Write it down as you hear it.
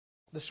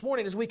This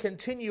morning, as we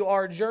continue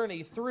our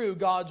journey through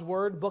God's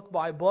Word, book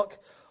by book,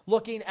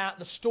 looking at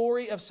the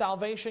story of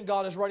salvation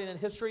God is writing in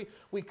history,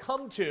 we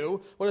come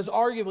to what is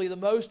arguably the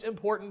most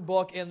important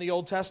book in the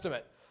Old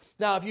Testament.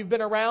 Now, if you've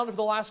been around for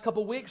the last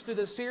couple weeks through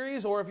this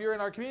series, or if you're in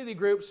our community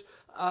groups,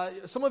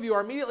 some of you are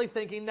immediately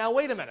thinking, now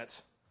wait a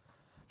minute.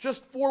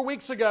 Just 4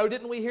 weeks ago,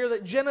 didn't we hear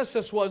that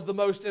Genesis was the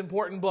most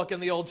important book in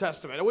the Old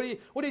Testament? What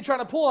are you trying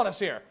to pull on us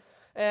here?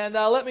 And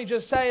let me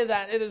just say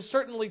that it is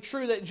certainly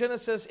true that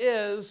Genesis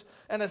is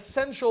an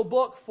essential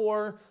book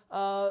for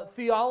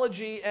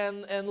theology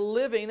and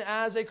living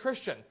as a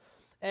Christian.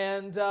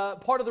 And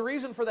part of the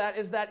reason for that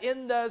is that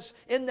in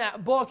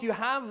that book you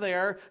have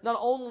there not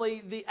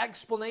only the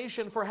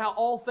explanation for how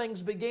all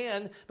things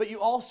began, but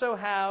you also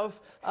have,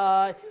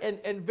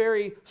 in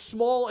very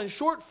small and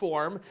short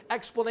form,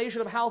 explanation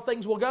of how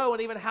things will go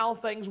and even how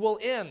things will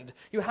end.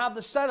 You have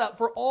the setup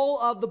for all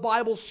of the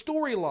Bible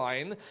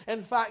storyline. In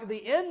fact,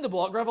 the end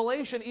book,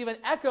 Revelation, even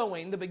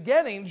echoing the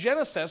beginning,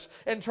 Genesis,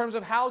 in terms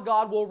of how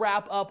God will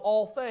wrap up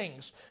all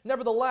things.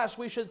 Nevertheless,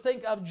 we should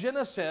think of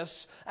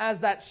Genesis as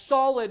that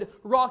solid,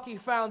 rocky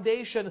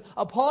foundation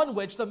upon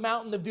which the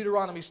mountain of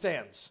Deuteronomy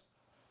stands.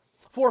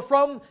 For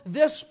from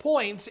this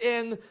point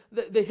in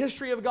the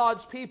history of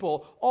God's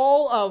people,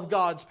 all of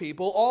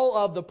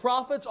the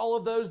prophets, all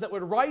of those that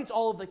would write,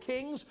 all of the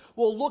kings,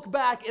 will look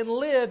back and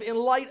live in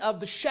light of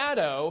the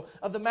shadow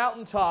of the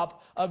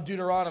mountaintop of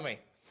Deuteronomy.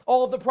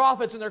 All of the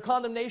prophets in their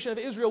condemnation of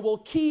Israel will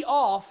key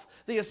off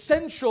the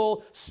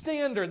essential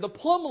standard, the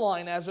plumb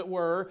line, as it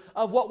were,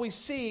 of what we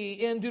see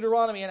in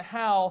Deuteronomy and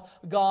how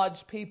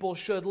God's people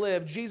should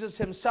live. Jesus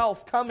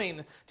himself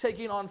coming,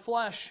 taking on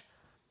flesh,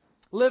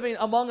 living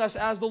among us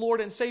as the Lord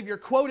and Savior,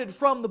 quoted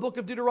from the book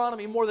of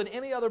Deuteronomy more than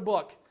any other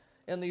book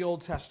in the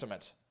Old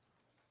Testament.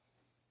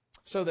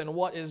 So then,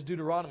 what is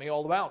Deuteronomy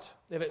all about?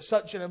 If it's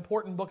such an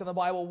important book in the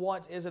Bible,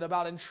 what is it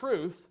about in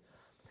truth?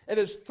 It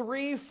is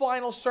 3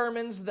 final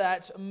sermons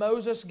that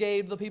Moses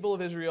gave the people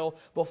of Israel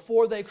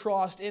before they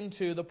crossed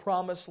into the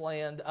promised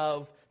land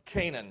of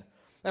Canaan.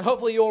 And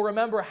hopefully you'll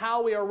remember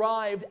how we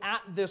arrived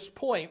at this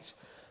point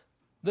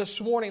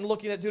this morning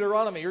looking at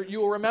Deuteronomy. You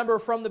will remember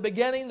from the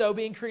beginning, though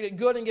being created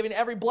good and given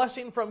every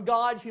blessing from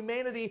God,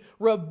 humanity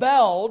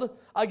rebelled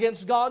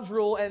against God's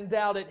rule and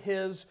doubted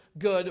His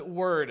good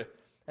word.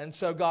 And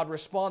so God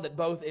responded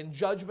both in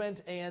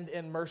judgment and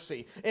in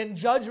mercy. In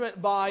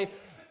judgment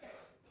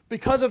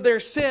because of their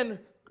sin,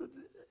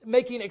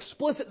 making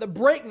explicit the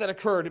break that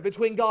occurred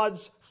between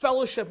God's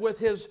fellowship with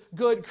His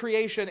good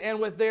creation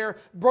and with their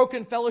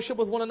broken fellowship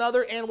with one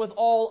another and with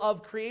all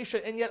of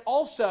creation. And yet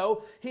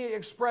also, He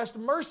expressed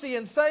mercy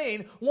in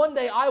saying, one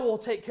day I will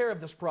take care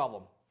of this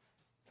problem.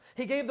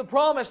 He gave the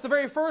promise, the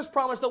very first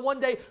promise, that one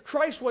day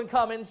Christ would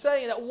come, and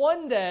saying that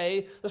one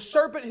day the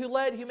serpent who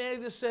led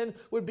humanity to sin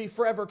would be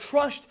forever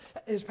crushed,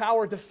 his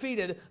power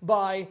defeated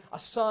by a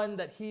son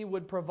that He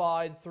would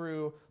provide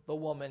through the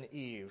woman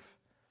Eve.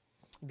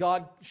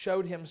 God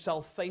showed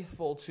Himself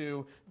faithful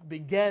to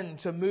begin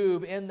to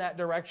move in that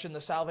direction,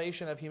 the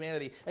salvation of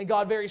humanity. And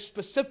God very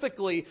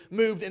specifically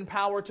moved in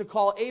power to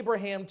call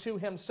Abraham to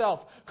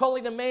Himself,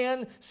 calling a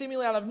man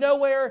seemingly out of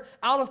nowhere,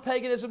 out of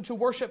paganism, to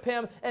worship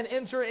Him and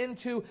enter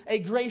into a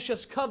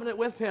gracious covenant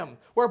with Him,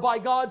 whereby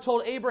God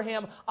told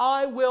Abraham,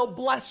 I will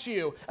bless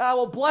you, and I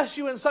will bless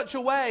you in such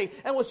a way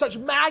and with such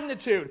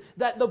magnitude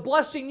that the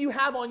blessing you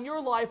have on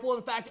your life will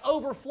in fact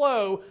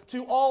overflow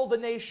to all the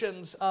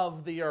nations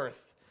of the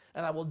earth.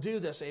 And I will do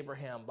this,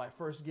 Abraham, by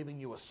first giving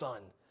you a son.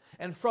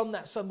 And from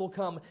that son will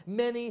come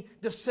many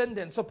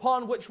descendants,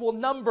 upon which will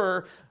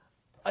number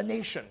a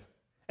nation.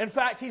 In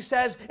fact, He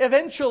says,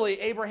 eventually,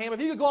 Abraham,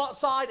 if you could go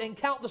outside and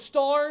count the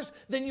stars,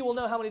 then you will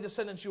know how many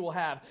descendants you will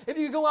have. If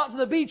you could go out to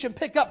the beach and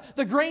pick up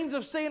the grains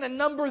of sand and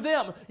number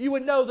them, you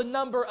would know the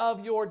number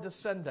of your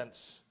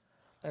descendants.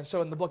 And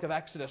so in the book of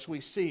Exodus, we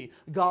see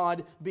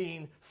God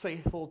being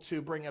faithful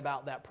to bring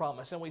about that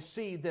promise. And we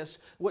see this,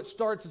 what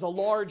starts as a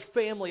large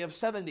family of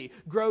 70,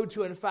 grow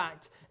to, in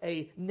fact,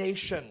 a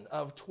nation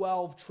of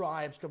 12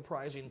 tribes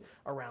comprising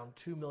around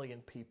 2 million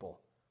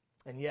people.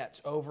 And yet,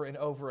 over and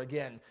over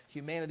again,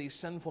 humanity's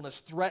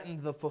sinfulness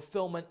threatened the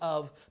fulfillment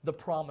of the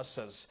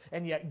promises.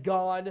 And yet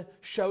God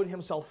showed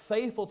Himself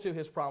faithful to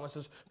His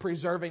promises,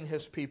 preserving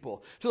His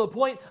people, to the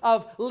point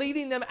of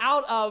leading them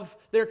out of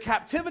their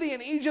captivity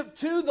in Egypt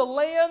to the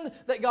land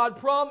that God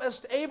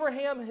promised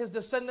Abraham his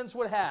descendants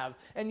would have.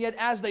 And yet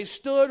as they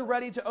stood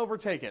ready to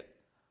overtake it,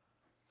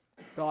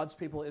 God's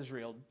people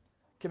Israel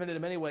committed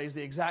in many ways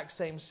the exact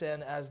same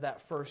sin as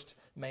that first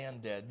man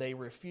did. They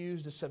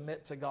refused to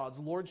submit to God's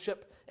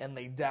lordship, and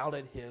they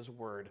doubted His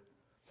word.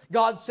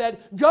 God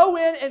said, go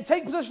in and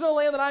take possession of the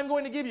land that I'm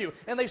going to give you.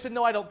 And they said,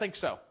 no, I don't think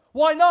so.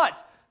 Why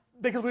not?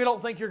 Because we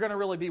don't think you're going to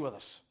really be with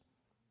us.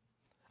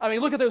 I mean,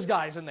 look at those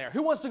guys in there.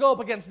 Who wants to go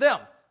up against them?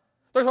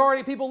 There's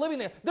already people living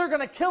there. They're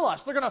going to kill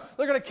us. They're going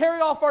to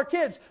carry off our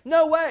kids.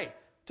 No way.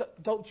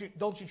 Don't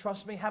you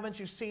trust me? Haven't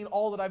you seen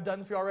all that I've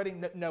done for you already?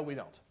 No, we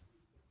don't.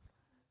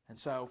 And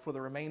so for the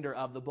remainder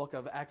of the book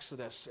of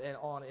Exodus and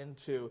on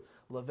into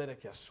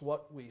Leviticus,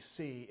 what we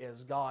see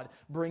is God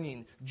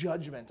bringing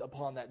judgment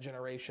upon that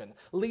generation,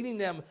 leading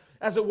them,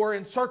 as it were,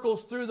 in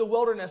circles through the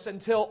wilderness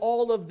until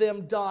all of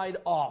them died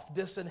off,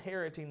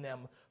 disinheriting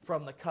them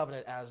from the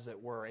covenant, as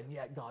it were. And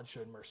yet God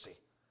showed mercy.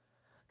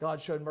 God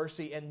showed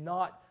mercy in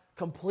not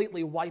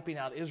completely wiping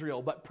out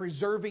Israel, but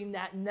preserving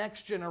that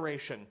next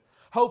generation,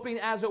 hoping,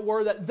 as it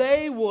were, that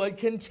they would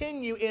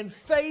continue in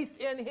faith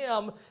in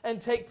Him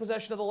and take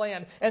possession of the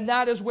land. And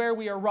that is where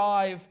we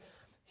arrive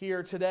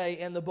here today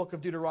in the book of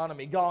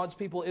Deuteronomy. God's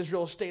people,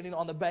 Israel, standing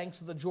on the banks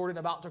of the Jordan,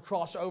 about to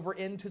cross over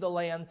into the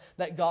land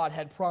that God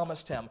had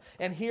promised him.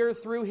 And here,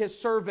 through His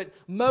servant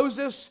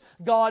Moses,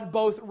 God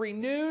both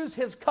renews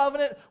His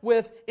covenant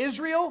with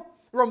Israel,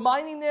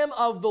 reminding them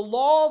of the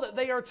law that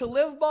they are to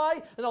live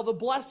by and all the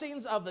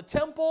blessings of the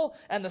temple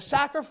and the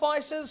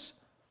sacrifices,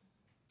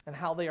 and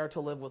how they are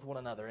to live with one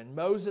another. And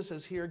Moses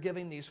is here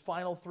giving these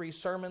final 3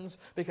 sermons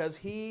because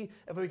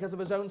of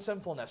his own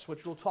sinfulness,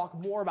 which we'll talk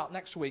more about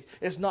next week,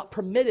 is not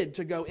permitted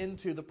to go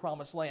into the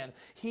promised land.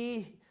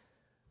 He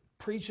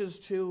preaches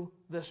to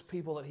this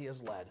people that he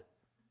has led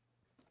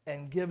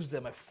and gives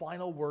them a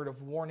final word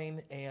of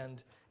warning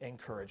and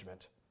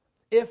encouragement.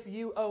 If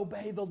you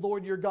obey the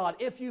Lord your God,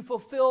 if you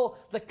fulfill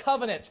the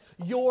covenant,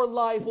 your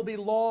life will be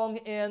long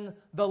in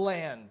the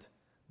land.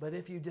 But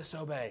if you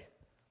disobey,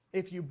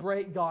 if you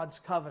break God's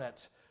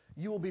covenant,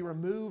 you will be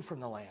removed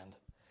from the land.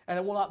 And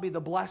it will not be the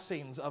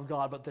blessings of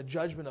God, but the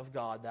judgment of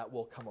God that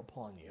will come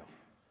upon you.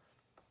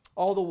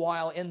 All the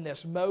while in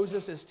this,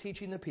 Moses is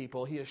teaching the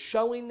people. He is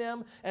showing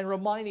them and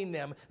reminding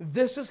them,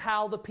 this is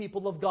how the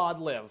people of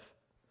God live.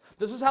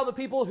 This is how the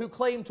people who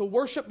claim to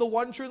worship the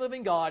one true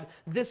living God,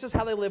 this is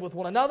how they live with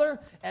one another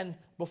and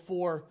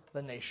before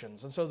the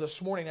nations. And so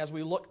this morning, as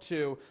we look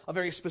to a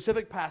very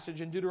specific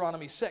passage in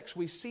Deuteronomy 6,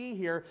 we see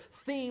here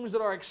themes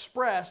that are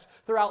expressed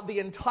throughout the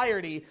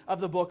entirety of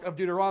the book of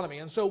Deuteronomy.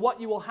 And so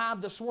what you will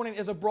have this morning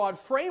is a broad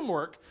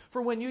framework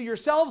for when you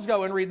yourselves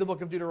go and read the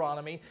book of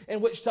Deuteronomy, in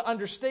which to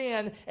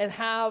understand and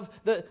have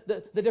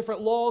the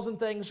different laws and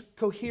things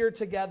cohere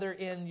together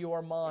in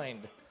your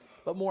mind.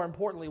 But more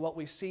importantly, what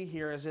we see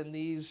here is in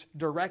these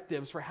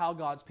directives for how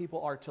God's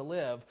people are to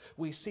live,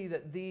 we see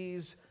that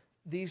these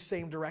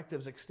same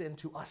directives extend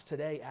to us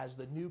today as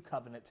the new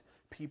covenant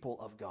people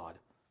of God.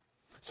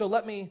 So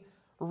let me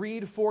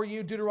read for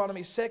you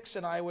Deuteronomy 6,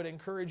 and I would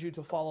encourage you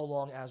to follow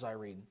along as I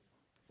read.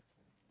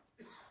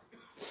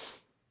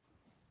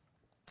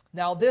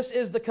 Now this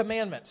is the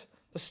commandment,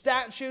 the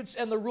statutes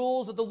and the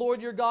rules that the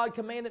Lord your God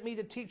commanded me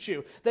to teach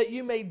you, that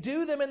you may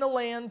do them in the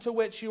land to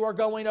which you are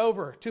going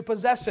over, to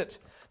possess it,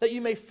 that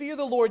you may fear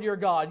the Lord your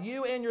God,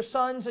 you and your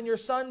sons and your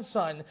son's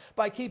son,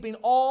 by keeping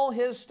all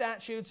His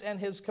statutes and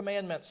His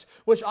commandments,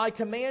 which I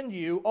command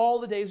you all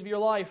the days of your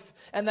life,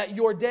 and that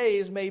your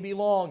days may be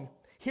long.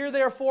 Hear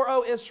therefore,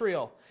 O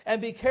Israel,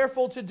 and be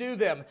careful to do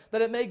them,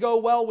 that it may go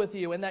well with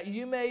you, and that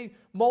you may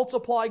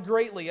multiply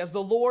greatly, as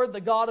the Lord,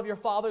 the God of your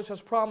fathers,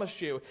 has promised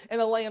you,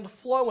 in a land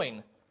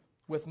flowing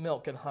with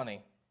milk and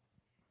honey.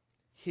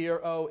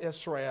 Hear, O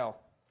Israel,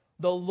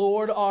 the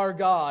Lord our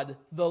God,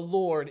 the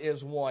Lord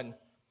is one.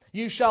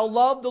 You shall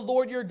love the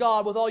Lord your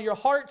God with all your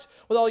heart,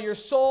 with all your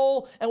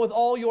soul, and with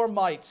all your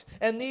might.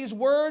 And these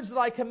words that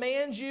I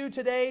command you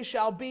today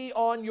shall be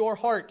on your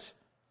heart.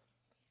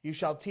 You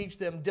shall teach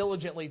them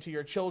diligently to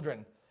your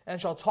children, and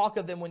shall talk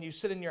of them when you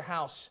sit in your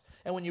house,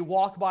 and when you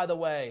walk by the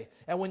way,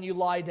 and when you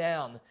lie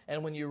down,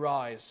 and when you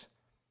rise.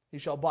 You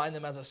shall bind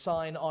them as a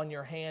sign on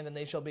your hand, and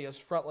they shall be as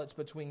frontlets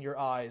between your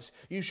eyes.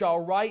 You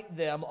shall write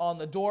them on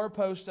the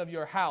doorpost of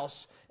your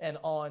house and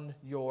on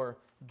your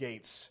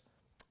gates.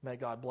 May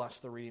God bless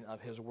the reading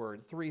of His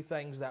Word. 3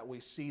 things that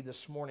we see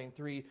this morning,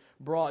 3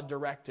 broad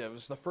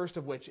directives. The first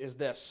of which is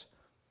this: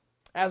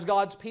 as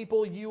God's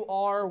people,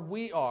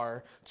 we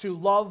are to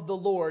love the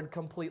Lord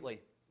completely.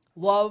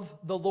 Love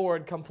the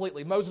Lord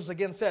completely. Moses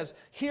again says,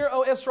 Hear,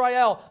 O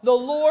Israel, the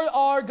Lord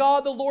our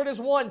God, the Lord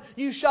is one.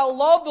 You shall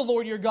love the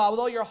Lord your God with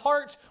all your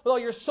heart, with all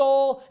your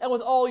soul, and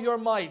with all your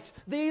might.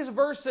 These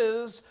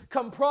verses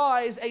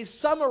comprise a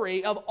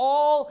summary of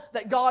all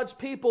that God's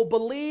people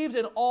believed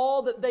and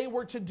all that they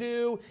were to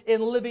do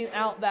in living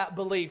out that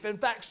belief. In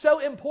fact, so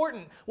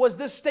important was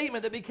this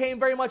statement that became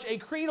very much a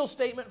creedal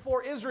statement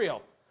for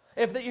Israel.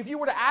 If you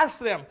were to ask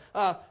them,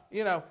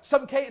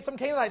 some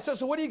Canaanites,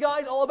 so what are you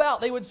guys all about?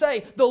 They would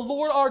say, the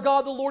Lord our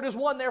God, the Lord is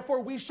one,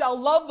 therefore we shall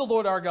love the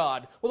Lord our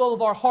God with all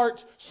of our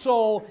heart,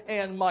 soul,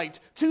 and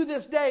might. To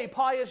this day,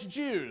 pious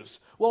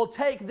Jews will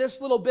take this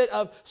little bit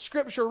of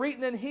scripture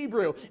written in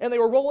Hebrew, and they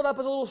will roll it up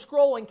as a little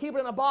scroll and keep it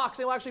in a box.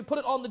 They will actually put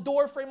it on the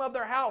door frame of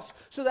their house,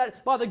 so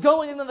that by the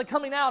going in and the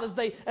coming out, as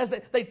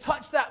they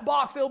touch that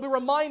box, they'll be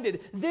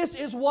reminded, this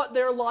is what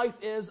their life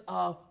is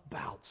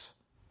about.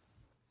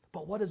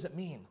 But what does it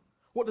mean?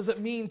 What does it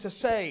mean to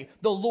say,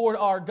 the Lord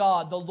our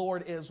God, the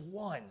Lord is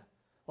one?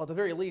 Well, at the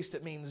very least,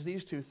 it means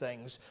these 2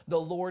 things.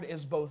 The Lord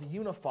is both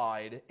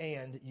unified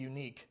and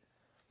unique.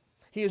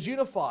 He is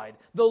unified.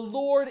 The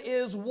Lord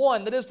is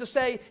one. That is to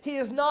say, He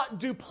is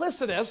not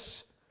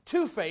duplicitous,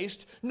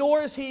 two-faced,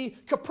 nor is he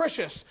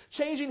capricious,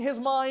 changing his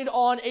mind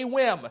on a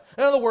whim.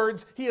 In other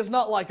words, he is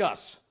not like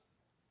us.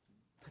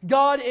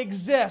 God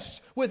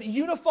exists with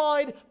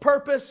unified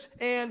purpose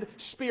and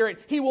spirit.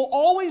 He will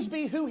always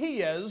be who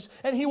he is,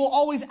 and he will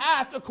always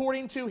act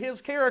according to his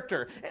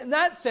character. In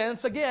that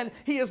sense, again,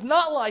 he is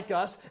not like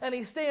us, and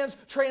he stands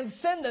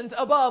transcendent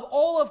above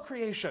all of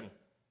creation.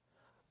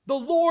 The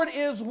Lord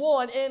is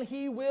one, and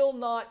he will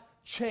not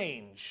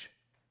change.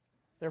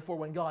 Therefore,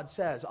 when God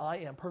says, I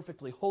am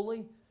perfectly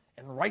holy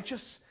and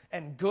righteous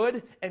and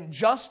good and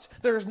just,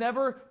 there is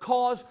never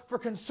cause for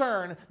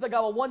concern that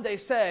God will one day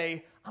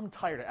say, I'm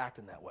tired of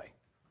acting that way.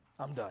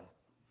 I'm done.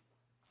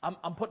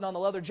 I'm putting on the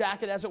leather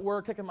jacket, as it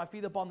were, kicking my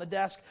feet up on the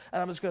desk,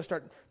 and I'm just going to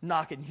start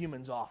knocking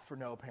humans off for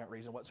no apparent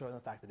reason whatsoever, the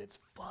fact that it's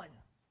fun.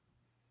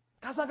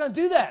 God's not going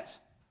to do that.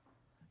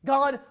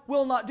 God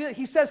will not do that.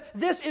 He says,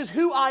 this is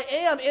who I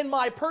am in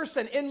my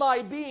person, in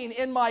my being,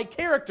 in my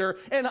character,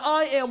 and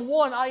I am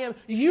one. I am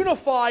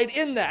unified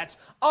in that.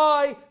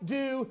 I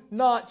do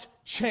not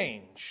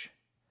change.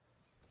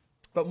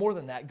 But more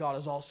than that, God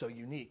is also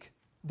unique.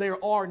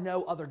 There are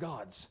no other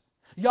gods.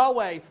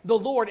 Yahweh, the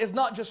Lord, is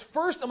not just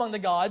first among the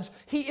gods.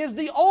 He is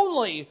the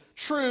only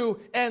true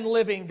and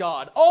living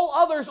God. All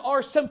others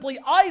are simply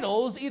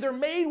idols, either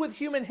made with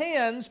human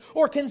hands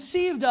or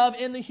conceived of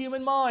in the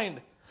human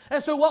mind.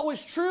 And so what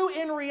was true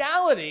in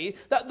reality,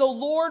 that the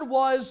Lord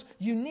was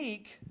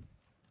unique,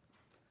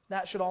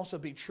 that should also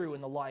be true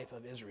in the life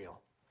of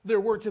Israel. There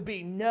were to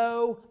be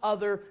no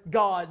other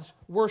gods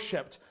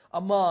worshipped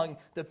among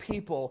the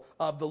people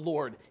of the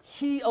Lord.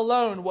 He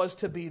alone was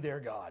to be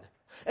their God.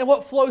 And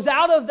what flows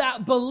out of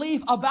that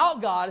belief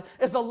about God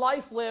is a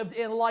life lived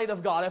in light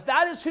of God. If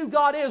that is who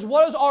God is,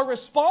 what is our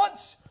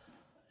response?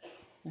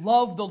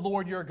 Love the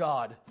Lord your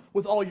God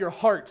with all your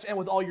heart and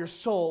with all your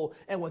soul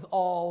and with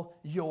all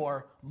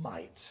your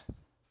might.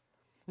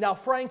 Now,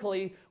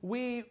 frankly,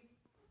 the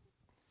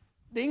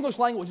English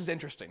language is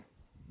interesting.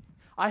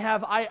 I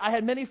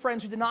had many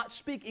friends who did not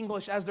speak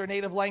English as their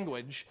native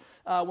language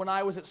when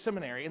I was at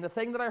seminary. And the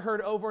thing that I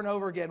heard over and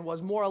over again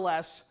was more or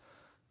less,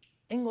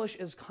 English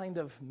is kind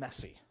of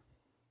messy.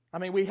 I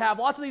mean, we have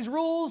lots of these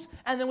rules,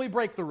 and then we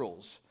break the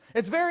rules.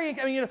 It's very,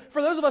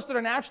 for those of us that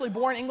are naturally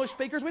born English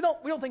speakers, we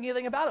don't think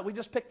anything about it. We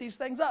just pick these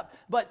things up.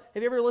 But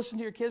have you ever listened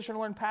to your kids trying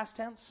to learn past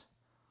tense?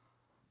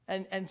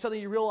 And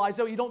suddenly you realize,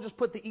 you don't just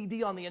put the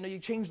ED on the end, you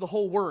change the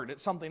whole word.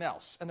 It's something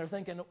else. And they're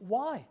thinking,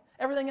 why?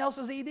 Everything else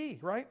is ED,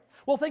 right?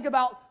 Well, think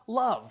about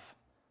love.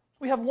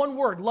 We have one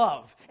word,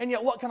 love. And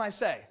yet what can I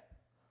say?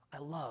 I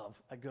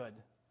love a good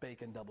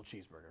bacon double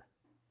cheeseburger.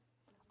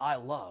 I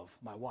love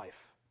my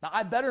wife. Now,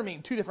 I better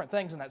mean two different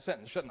things in that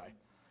sentence, shouldn't I?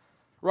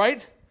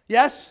 Right?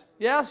 Yes?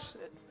 Yes?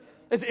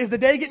 Is the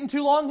day getting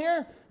too long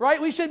here?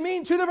 Right? We should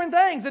mean two different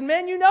things. And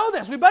men, you know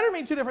this. We better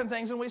mean two different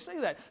things when we say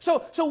that.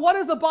 So what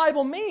does the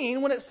Bible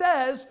mean when it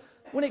says,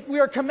 we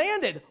are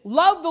commanded,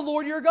 love the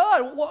Lord your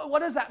God? What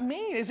does that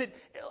mean?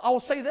 I will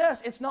say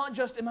this, it's not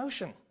just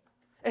emotion.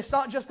 It's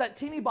not just that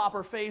teeny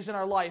bopper phase in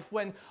our life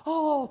when,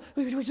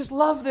 we just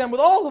love them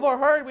with all of our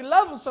heart. We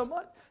love them so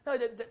much. No,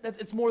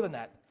 it's more than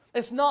that.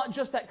 It's not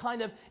just that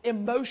kind of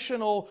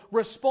emotional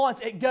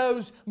response. It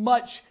goes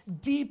much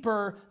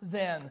deeper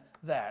than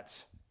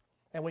that.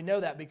 And we know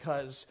that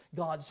because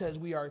God says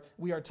we are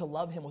to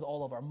love Him with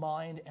all of our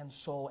mind and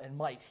soul and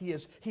might. He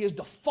is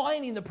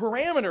defining the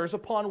parameters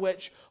upon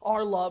which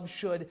our love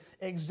should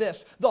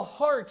exist. The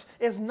heart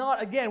is not,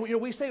 again,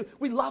 we say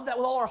we love that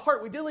with all our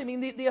heart. We really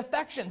mean the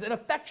affections. And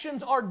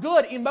affections are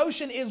good.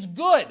 Emotion is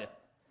good.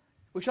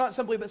 We should not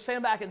simply but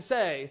stand back and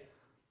say,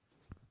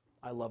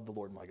 I love the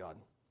Lord my God.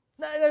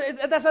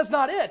 That's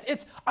not it.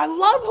 It's, I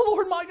love the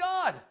Lord my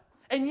God.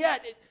 And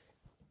yet,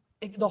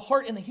 the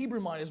heart in the Hebrew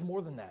mind is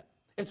more than that.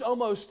 It's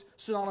almost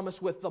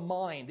synonymous with the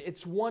mind.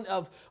 It's one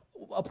of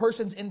a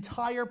person's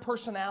entire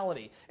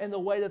personality and the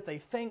way that they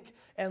think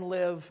and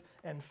live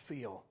and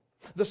feel.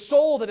 The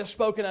soul that is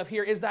spoken of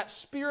here is that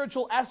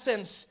spiritual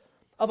essence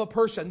of a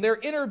person, their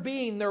inner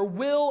being, their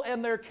will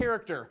and their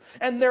character.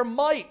 And their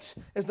might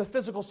is the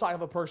physical side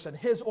of a person,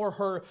 his or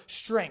her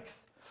strength.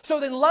 So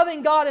then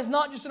loving God is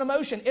not just an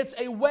emotion, it's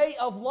a way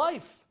of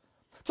life.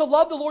 To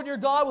love the Lord your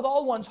God with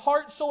all one's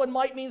heart, soul, and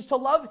might means to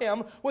love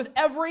Him with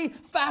every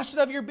facet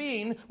of your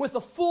being, with the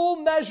full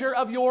measure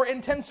of your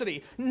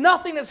intensity.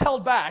 Nothing is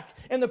held back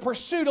in the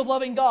pursuit of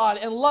loving God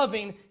and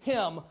loving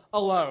Him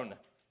alone.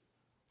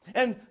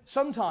 And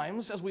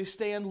sometimes, as we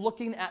stand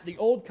looking at the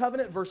Old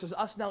Covenant versus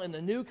us now in the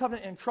New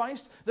Covenant in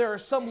Christ, there are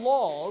some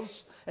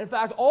laws. In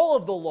fact, all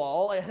of the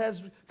law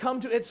has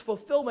come to its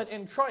fulfillment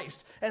in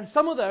Christ. And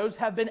some of those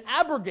have been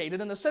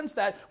abrogated in the sense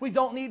that we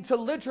don't need to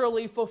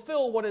literally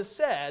fulfill what is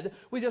said.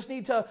 We just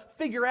need to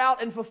figure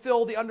out and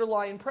fulfill the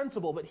underlying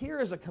principle. But here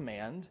is a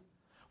command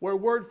where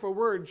word for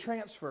word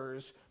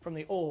transfers from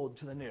the Old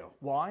to the New.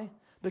 Why?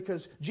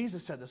 Because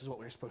Jesus said this is what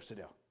we're supposed to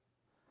do.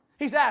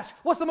 He's asked,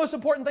 what's the most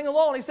important thing in the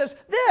law? And he says,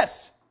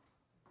 this.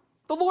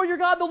 The Lord your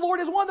God, the Lord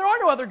is one. There are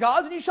no other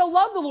gods. And you shall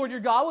love the Lord your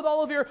God with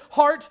all of your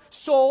heart,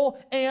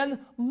 soul, and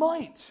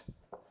might.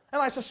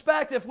 And I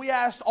suspect if we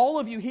asked all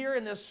of you here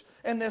in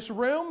this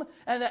room,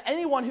 and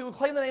anyone who would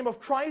claim the name of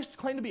Christ,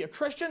 claim to be a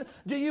Christian,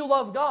 do you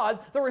love God?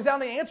 The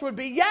resounding answer would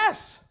be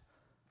yes.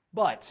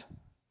 But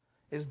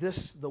is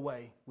this the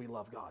way we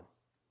love God?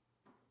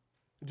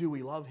 Do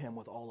we love Him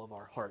with all of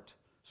our heart,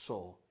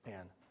 soul,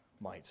 and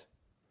might?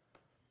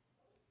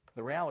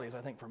 The reality is,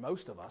 I think for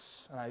most of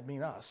us, and I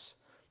mean us,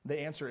 the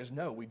answer is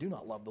no, we do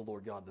not love the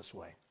Lord God this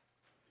way.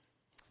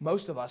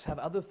 Most of us have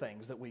other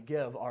things that we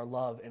give our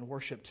love and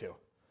worship to.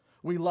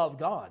 We love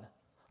God,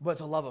 but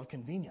it's a love of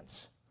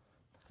convenience.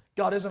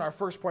 God isn't our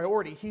first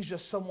priority. He's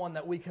just someone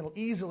that we can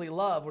easily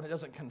love when it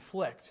doesn't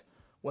conflict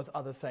with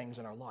other things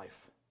in our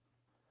life.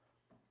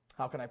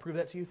 How can I prove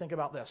that to you? Think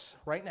about this.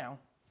 Right now,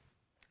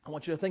 I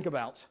want you to think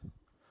about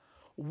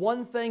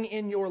one thing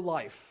in your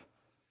life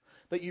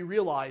that you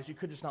realize you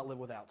could just not live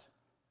without.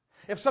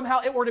 If somehow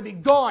it were to be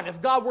gone,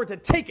 if God were to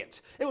take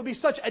it, it would be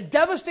such a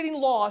devastating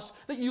loss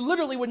that you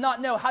literally would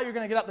not know how you're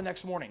going to get up the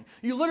next morning.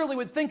 You literally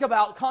would think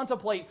about,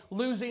 contemplate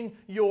losing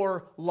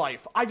your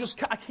life. I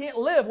can't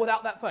live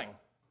without that thing,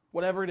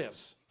 whatever it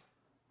is.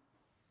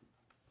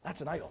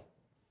 That's an idol.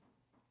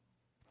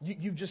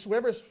 You've just,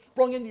 whatever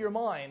sprung into your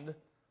mind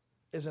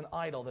is an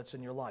idol that's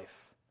in your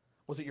life.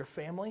 Was it your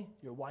family,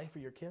 your wife, or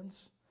your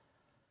kids?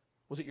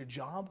 Was it your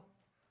job?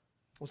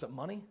 Was it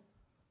money?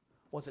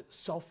 Was it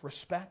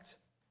self-respect?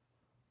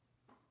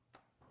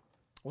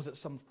 Was it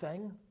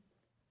something?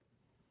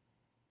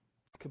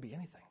 It could be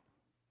anything.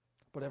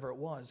 Whatever it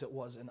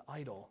was an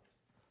idol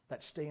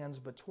that stands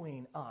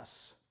between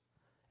us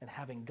and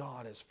having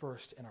God as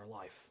first in our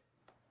life.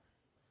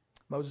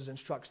 Moses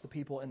instructs the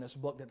people in this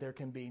book that there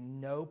can be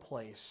no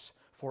place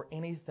for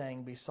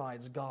anything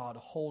besides God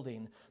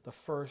holding the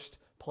first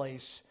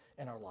place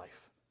in our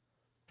life.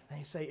 And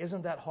you say,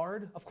 isn't that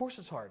hard? Of course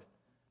it's hard,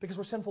 because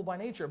we're sinful by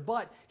nature.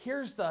 But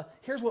here's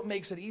what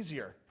makes it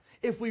easier.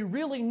 If we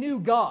really knew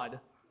God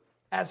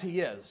as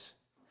He is,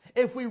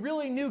 if we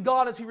really knew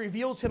God as He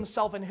reveals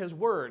Himself in His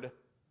Word,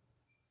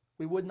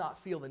 we would not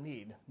feel the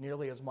need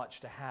nearly as much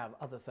to have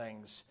other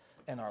things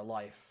in our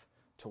life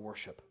to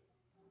worship.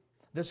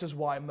 This is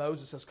why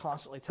Moses is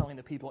constantly telling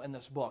the people in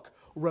this book,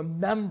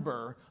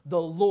 remember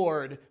the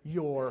Lord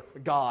your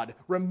God.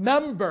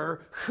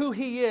 Remember who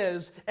He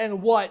is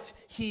and what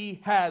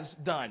He has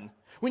done.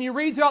 When you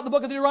read throughout the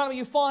book of Deuteronomy,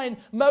 you find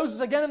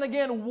Moses again and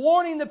again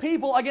warning the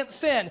people against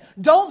sin.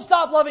 Don't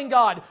stop loving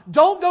God.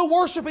 Don't go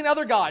worshiping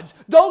other gods.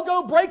 Don't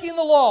go breaking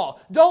the law.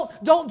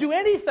 Don't do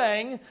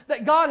anything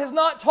that God has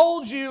not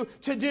told you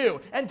to do.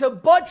 And to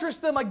buttress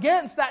them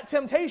against that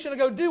temptation to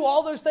go do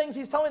all those things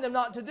He's telling them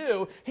not to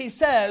do, He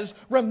says,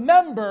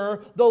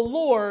 remember the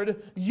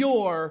Lord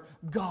your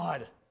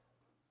God.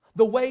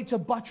 The way to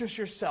buttress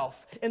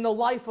yourself in the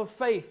life of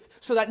faith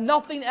so that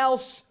nothing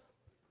else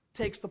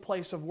takes the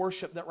place of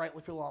worship that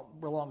rightly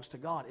belongs to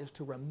God is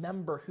to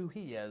remember who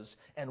He is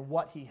and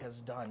what He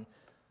has done,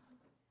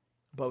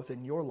 both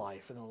in your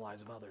life and in the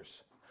lives of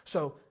others.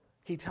 So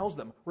He tells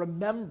them,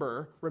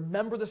 remember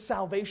the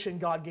salvation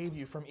God gave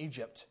you from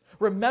Egypt.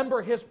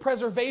 Remember His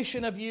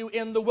preservation of you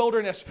in the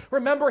wilderness.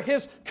 Remember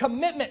His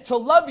commitment to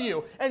love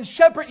you and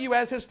shepherd you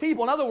as His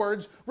people. In other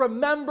words,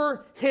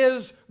 remember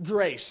His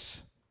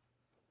grace.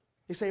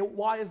 You say,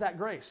 why is that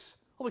grace?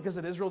 Well, because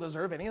did Israel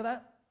deserve any of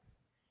that?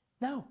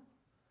 No.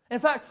 In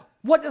fact,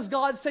 what does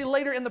God say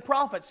later in the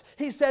prophets?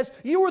 He says,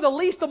 you were the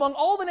least among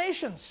all the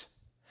nations.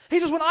 He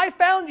says, when I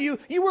found you,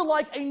 you were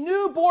like a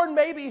newborn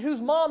baby whose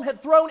mom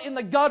had thrown in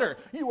the gutter.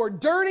 You were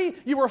dirty,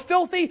 you were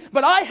filthy,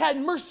 but I had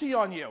mercy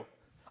on you.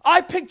 I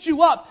picked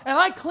you up and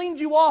I cleaned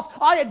you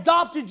off. I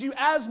adopted you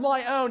as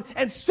my own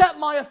and set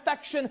my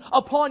affection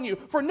upon you.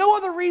 For no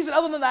other reason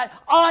other than that,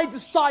 I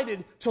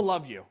decided to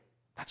love you.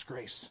 That's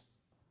grace.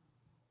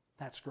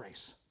 That's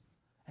grace.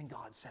 And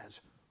God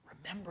says,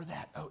 remember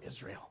that, O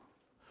Israel.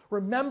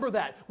 Remember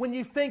that when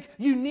you think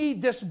you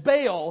need this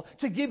Baal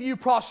to give you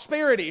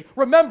prosperity.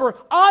 Remember,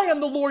 I am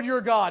the Lord your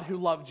God who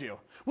loved you.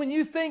 When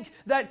you think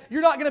that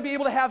you're not going to be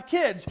able to have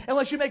kids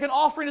unless you make an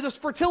offering to this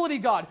fertility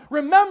god,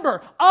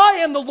 remember, I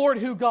am the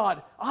Lord God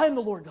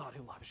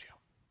who loves you.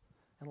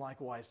 And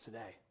likewise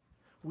today,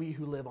 we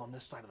who live on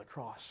this side of the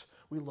cross,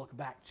 we look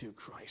back to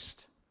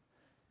Christ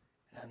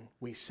and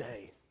we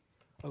say,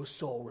 O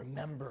soul,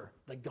 remember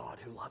the God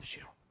who loves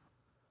you.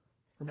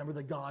 Remember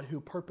the God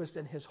who purposed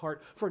in His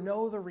heart for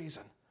no other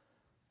reason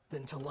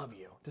than to love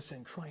you, to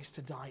send Christ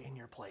to die in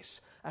your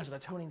place as an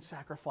atoning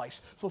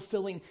sacrifice,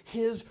 fulfilling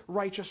His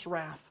righteous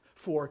wrath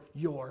for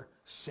your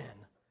sin.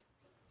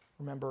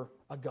 Remember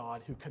a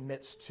God who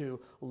commits to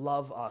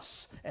love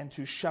us and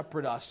to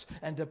shepherd us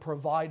and to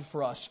provide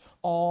for us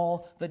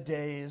all the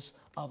days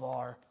of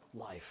our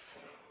life.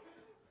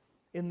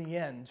 In the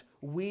end,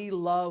 we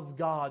love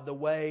God the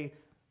way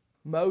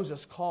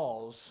Moses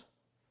calls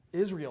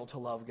Israel to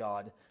love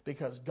God,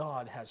 because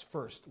God has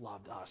first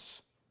loved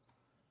us.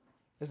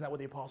 Isn't that what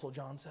the Apostle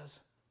John says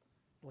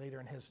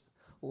later in his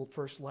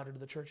first letter to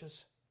the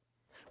churches?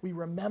 We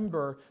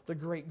remember the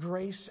great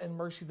grace and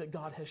mercy that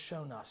God has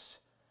shown us.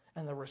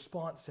 And the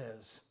response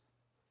is,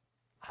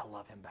 I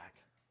love Him back.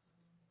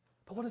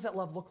 But what does that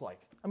love look like?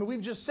 I mean,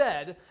 we've just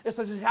said it's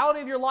the totality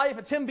of your life.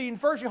 It's Him being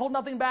first. You hold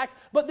nothing back.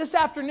 But this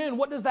afternoon,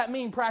 what does that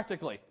mean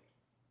practically?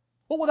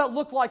 What will that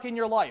look like in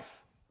your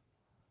life?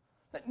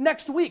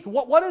 Next week,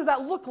 what does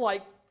that look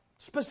like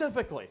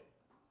specifically?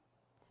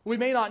 We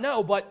may not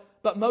know,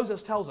 but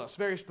Moses tells us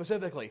very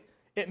specifically.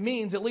 It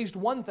means at least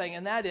one thing,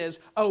 and that is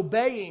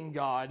obeying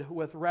God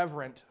with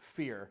reverent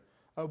fear.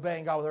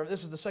 Obeying God with reverent.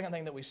 This is the second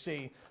thing that we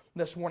see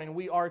this morning.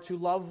 We are to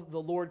love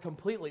the Lord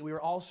completely. We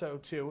are also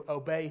to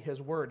obey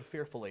His word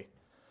fearfully.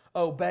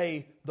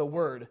 Obey the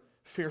word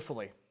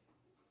fearfully.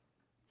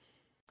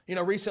 You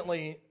know,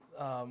 recently,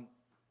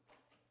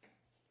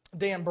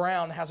 Dan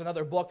Brown has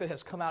another book that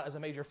has come out as a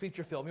major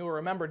feature film. You will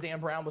remember Dan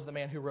Brown was the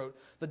man who wrote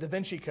the Da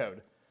Vinci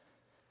Code.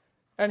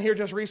 And here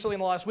just recently in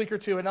the last week or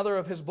two, another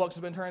of his books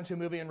has been turned into a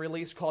movie and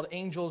released called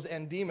Angels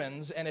and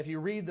Demons. And if you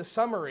read the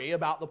summary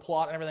about the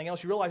plot and everything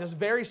else, you realize it's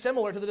very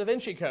similar to the Da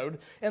Vinci Code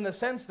in the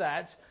sense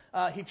that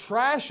he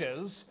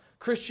trashes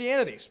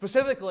Christianity,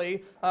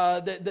 specifically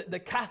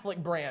the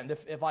Catholic brand,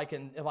 if I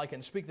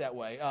can speak that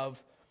way,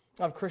 of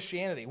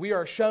Christianity. We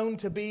are shown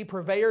to be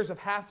purveyors of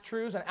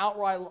half-truths and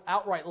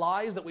outright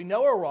lies that we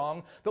know are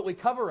wrong, but we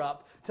cover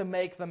up to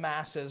make the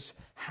masses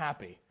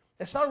happy.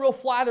 It's not a real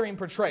flattering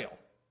portrayal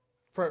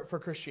for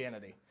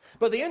Christianity.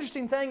 But the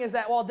interesting thing is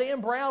that while Dan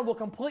Brown will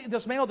completely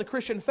dismantle the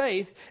Christian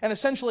faith and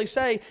essentially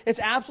say it's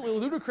absolutely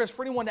ludicrous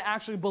for anyone to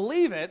actually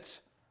believe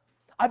it,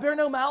 I bear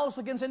no malice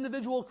against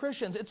individual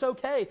Christians. It's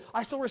okay.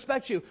 I still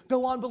respect you.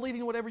 Go on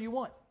believing whatever you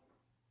want.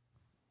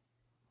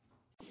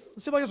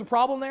 It seems like there's a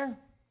problem there.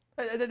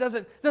 It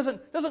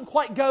doesn't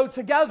quite go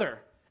together,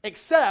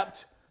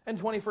 except in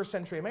 21st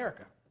century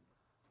America.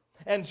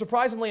 And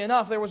surprisingly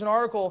enough, there was an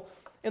article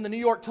in the New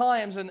York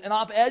Times, an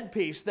op-ed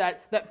piece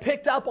that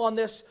picked up on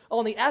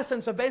the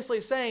essence of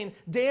basically saying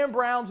Dan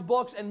Brown's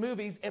books and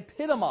movies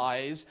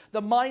epitomize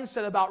the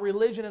mindset about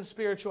religion and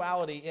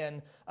spirituality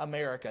in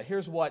America.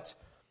 Here's what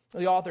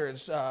the author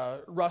is,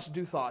 Russ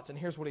Duthoughts, and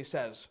here's what he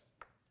says.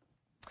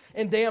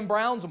 In Dan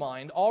Brown's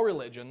mind, all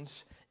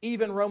religions,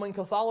 even Roman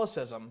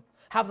Catholicism,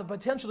 have the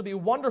potential to be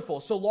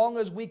wonderful so long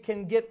as we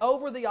can get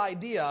over the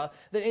idea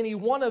that any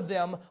one of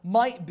them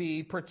might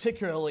be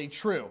particularly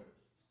true.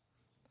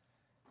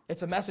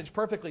 It's a message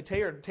perfectly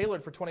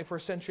tailored for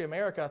 21st century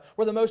America,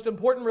 where the most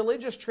important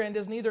religious trend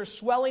is neither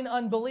swelling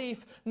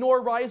unbelief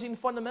nor rising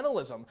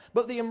fundamentalism,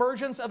 but the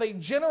emergence of a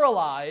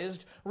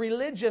generalized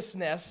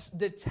religiousness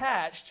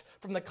detached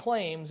from the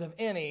claims of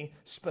any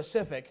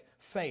specific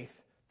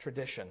faith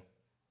tradition.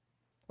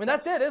 I mean,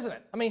 that's it, isn't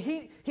it? I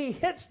mean, he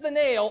hits the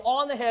nail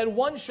on the head,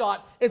 one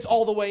shot, it's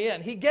all the way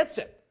in. He gets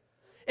it.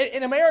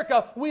 In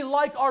America, we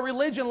like our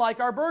religion like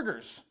our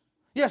burgers.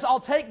 Yes, I'll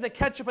take the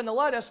ketchup and the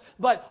lettuce,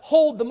 but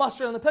hold the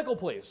mustard and the pickle,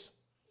 please.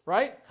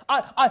 Right?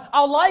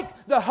 I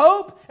like the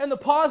hope and the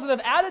positive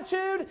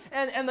attitude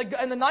and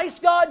the nice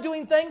God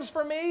doing things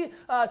for me,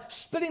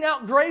 spitting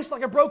out grace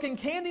like a broken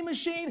candy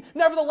machine.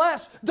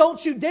 Nevertheless,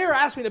 don't you dare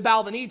ask me to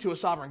bow the knee to a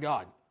sovereign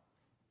God.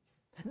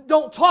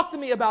 Don't talk to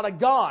me about a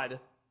God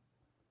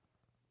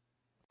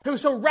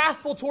who's so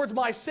wrathful towards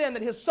my sin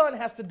that His Son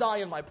has to die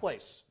in my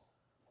place.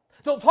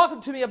 Don't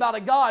talk to me about a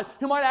God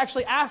who might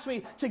actually ask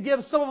me to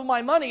give some of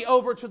my money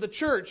over to the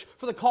church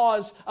for the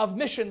cause of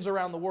missions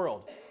around the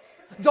world.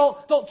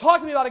 Don't talk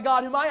to me about a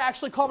God who might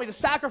actually call me to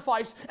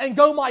sacrifice and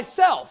go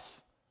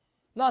myself,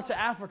 not to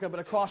Africa,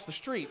 but across the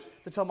street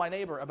to tell my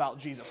neighbor about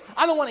Jesus.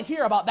 I don't want to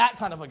hear about that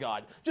kind of a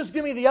God. Just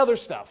give me the other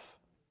stuff.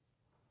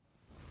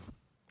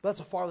 But that's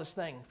the farthest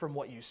thing from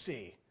what you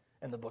see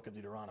in the book of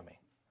Deuteronomy.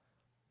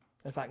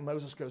 In fact,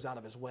 Moses goes out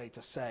of his way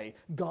to say,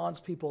 God's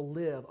people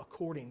live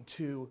according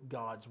to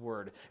God's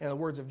word. In the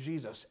words of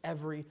Jesus,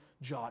 every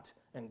jot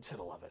and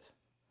tittle of it.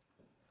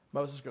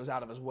 Moses goes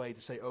out of his way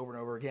to say over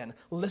and over again,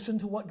 listen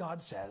to what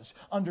God says,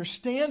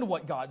 understand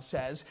what God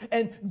says,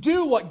 and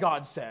do what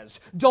God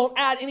says. Don't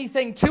add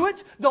anything to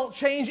it, don't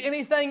change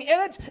anything in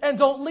it, and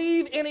don't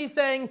leave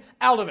anything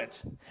out of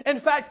it. In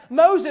fact,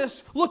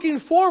 Moses, looking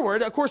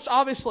forward, of course,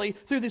 obviously,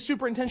 through the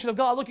superintention of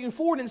God, looking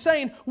forward and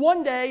saying,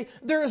 one day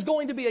there is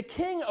going to be a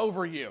king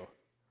over you.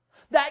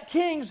 That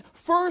king's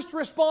first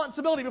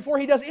responsibility before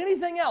he does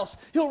anything else,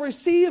 he'll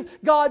receive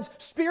God's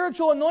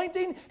spiritual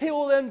anointing. He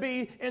will then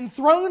be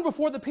enthroned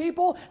before the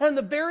people. And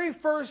the very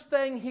first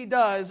thing he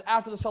does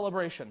after the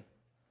celebration,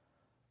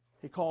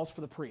 he calls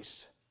for the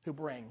priests who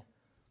bring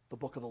the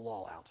book of the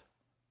law out.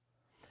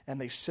 And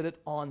they sit it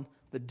on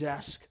the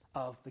desk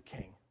of the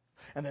king.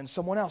 And then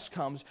someone else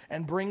comes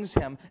and brings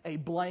him a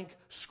blank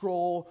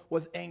scroll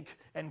with ink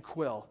and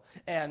quill.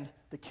 And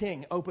the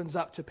king opens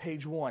up to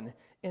page 1.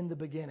 In the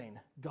beginning,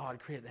 God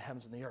created the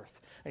heavens and the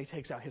earth. And he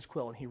takes out his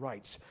quill and he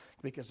writes,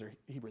 because they're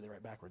Hebrew, they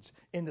write backwards.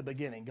 In the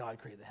beginning, God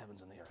created the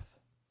heavens and the earth.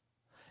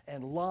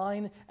 And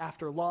line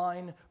after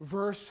line,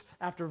 verse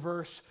after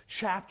verse,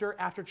 chapter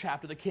after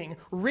chapter, the king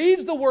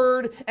reads the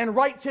word and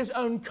writes his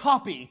own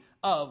copy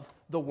of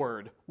the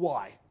word.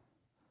 Why?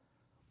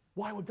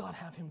 Why would God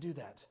have him do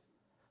that?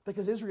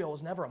 Because Israel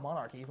was never a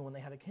monarchy even when they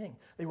had a king.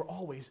 They were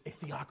always a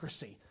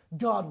theocracy.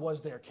 God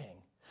was their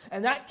king.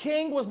 And that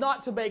king was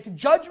not to make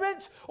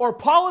judgment or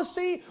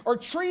policy or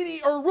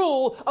treaty or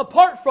rule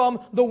apart from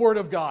the Word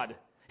of God.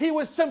 He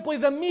was simply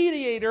the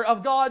mediator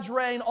of God's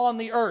reign on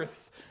the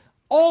earth.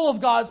 All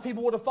of God's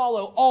people were to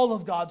follow all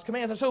of God's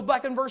commands. And so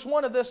back in verse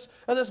 1 of this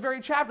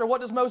very chapter, what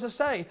does Moses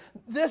say?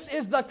 This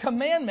is the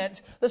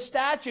commandment, the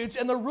statutes,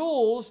 and the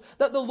rules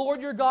that the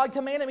Lord your God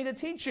commanded me to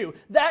teach you,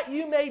 that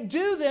you may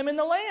do them in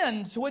the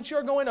land to which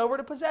you're going over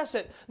to possess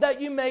it, that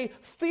you may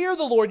fear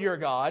the Lord your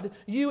God,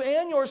 you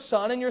and your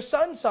son and your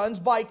son's sons,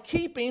 by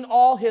keeping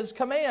all his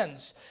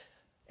commands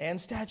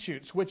and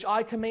statutes, which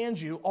I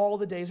command you all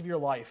the days of your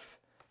life,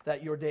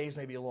 that your days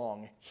may be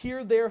long.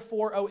 Hear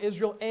therefore, O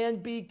Israel,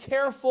 and be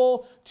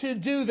careful to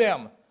do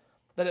them,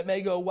 that it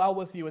may go well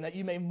with you, and that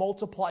you may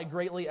multiply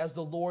greatly as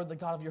the Lord, the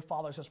God of your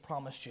fathers, has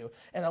promised you,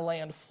 in a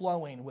land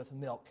flowing with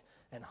milk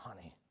and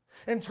honey.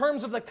 In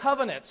terms of the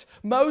covenant,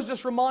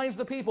 Moses reminds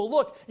the people,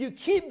 look, you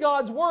keep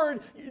God's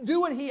word, you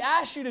do what he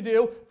asks you to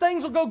do,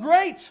 things will go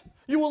great.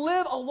 You will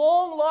live a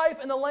long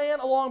life in the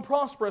land, a long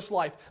prosperous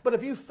life. But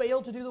if you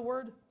fail to do the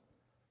word,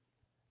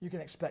 you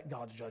can expect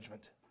God's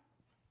judgment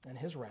and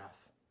his wrath,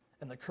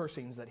 and the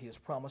cursings that he has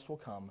promised will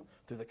come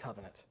through the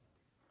covenant.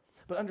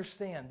 But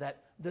understand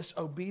that this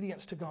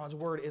obedience to God's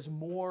word is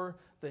more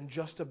than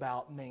just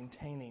about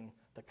maintaining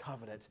the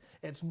covenant.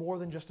 It's more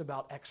than just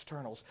about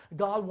externals.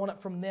 God wanted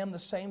from them the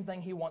same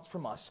thing he wants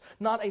from us.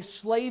 Not a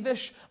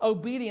slavish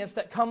obedience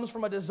that comes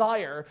from a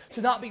desire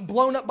to not be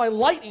blown up by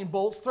lightning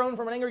bolts thrown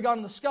from an angry God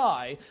in the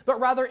sky,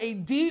 but rather a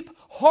deep,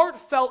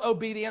 heartfelt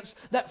obedience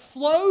that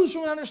flows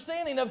from an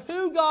understanding of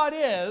who God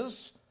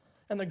is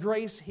and the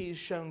grace he's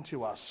shown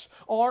to us.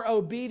 Our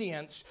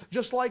obedience,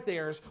 just like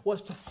theirs,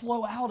 was to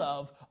flow out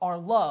of our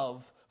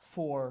love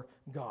for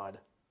God.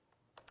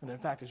 And in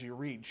fact, as you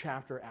read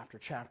chapter after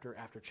chapter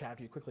after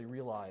chapter, you quickly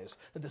realize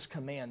that this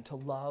command to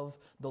love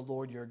the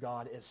Lord your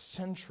God is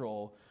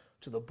central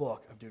to the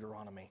book of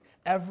Deuteronomy.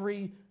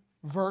 Every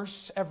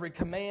verse, every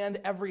command,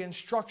 every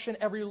instruction,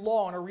 every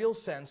law in a real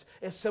sense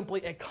is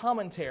simply a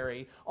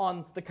commentary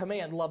on the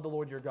command, love the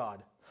Lord your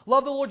God.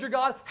 Love the Lord your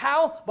God.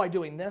 How? By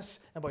doing this,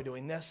 and by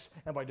doing this,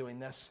 and by doing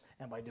this,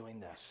 and by doing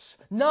this.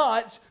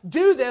 Not,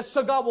 do this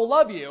so God will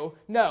love you.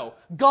 No,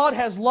 God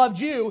has loved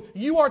you.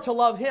 You are to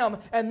love him,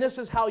 and this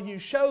is how you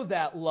show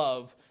that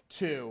love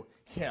to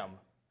him.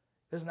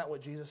 Isn't that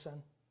what Jesus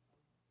said?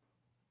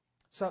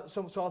 So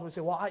often we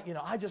say, well,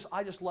 I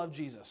just love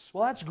Jesus.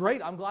 Well, that's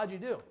great. I'm glad you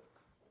do.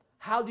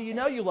 How do you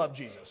know you love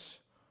Jesus?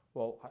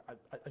 Well,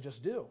 I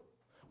just do.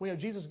 Well,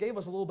 Jesus gave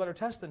us a little better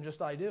test than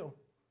just I do.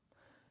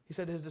 He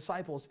said to his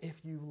disciples,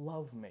 if you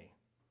love me,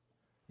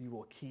 you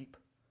will keep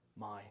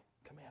my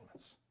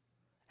commandments.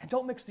 And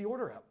don't mix the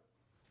order up.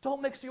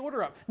 Don't mix the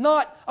order up.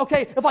 Not,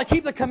 okay, if I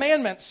keep the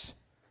commandments,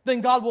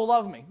 then God will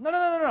love me.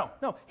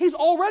 No. He's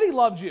already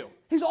loved you.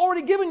 He's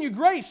already given you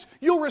grace.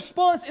 Your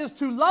response is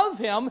to love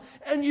him,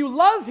 and you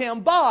love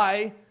him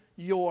by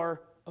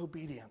your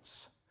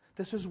obedience.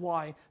 This is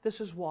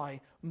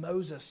why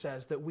Moses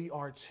says that we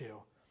are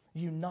to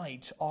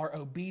unite our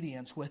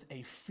obedience with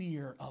a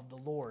fear of the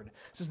Lord. It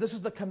says, this is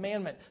the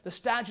commandment, the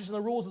statutes and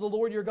the rules of the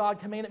Lord your God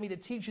commanded me to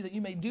teach you, that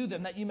you may do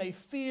them, that you may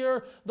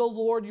fear the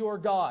Lord your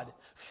God.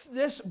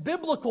 This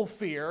biblical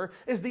fear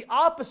is the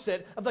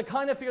opposite of the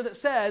kind of fear that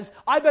says,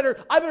 I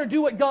better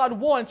do what God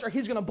wants or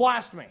he's going to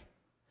blast me.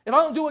 If I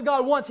don't do what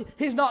God wants,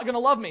 he's not going to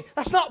love me.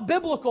 That's not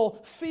biblical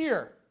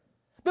fear.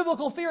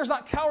 Biblical fear is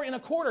not cowering in a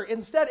corner.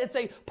 Instead, it's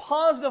a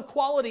positive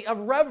quality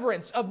of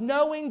reverence, of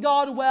knowing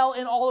God well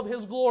in all of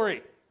his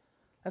glory.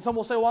 And some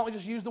will say, well, why don't we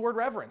just use the word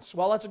reverence?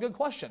 Well, that's a good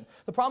question.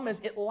 The problem is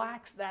it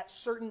lacks that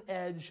certain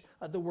edge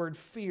that the word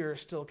fear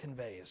still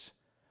conveys.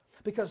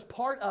 Because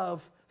part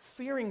of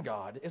fearing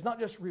God is not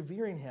just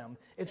revering him,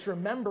 it's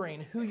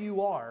remembering who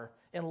you are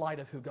in light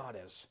of who God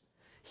is.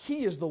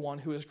 He is the one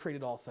who has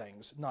created all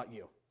things, not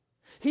you.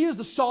 He is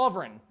the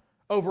sovereign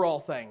over all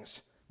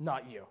things,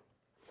 not you.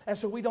 And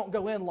so we don't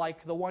go in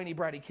like the whiny,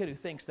 bratty kid who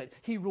thinks that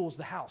he rules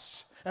the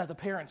house and that the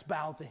parents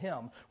bow to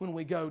him when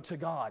we go to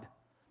God.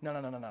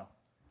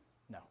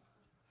 No.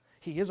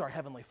 He is our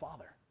Heavenly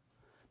Father,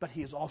 but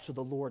he is also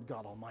the Lord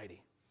God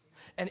Almighty.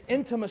 And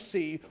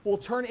intimacy will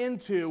turn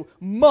into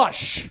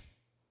mush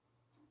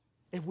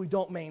if we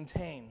don't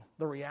maintain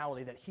the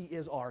reality that he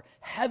is our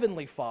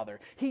Heavenly Father.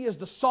 He is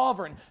the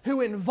sovereign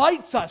who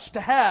invites us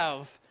to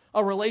have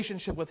a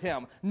relationship with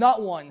him,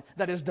 not one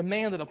that is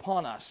demanded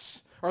upon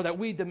us, or that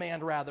we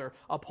demand rather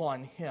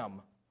upon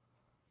him.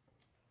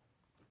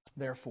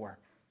 Therefore,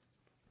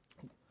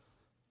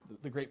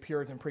 the great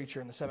Puritan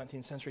preacher in the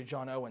 17th century,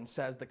 John Owen,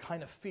 says the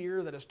kind of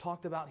fear that is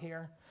talked about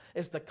here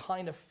is the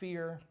kind of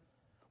fear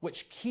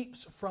which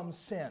keeps from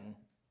sin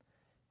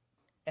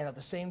and at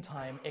the same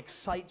time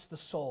excites the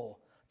soul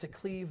to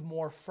cleave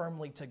more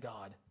firmly to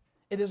God.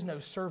 It is no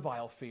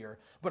servile fear,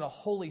 but a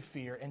holy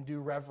fear and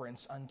due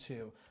reverence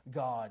unto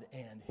God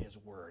and his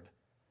word.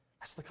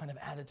 That's the kind of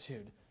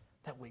attitude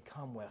that we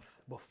come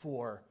with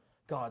before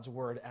God's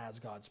word as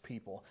God's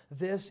people.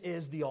 This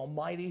is the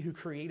Almighty who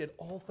created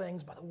all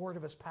things by the word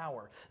of his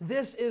power.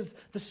 This is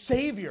the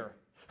Savior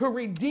who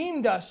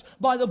redeemed us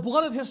by the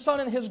blood of His Son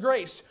and His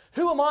grace.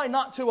 Who am I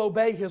not to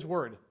obey His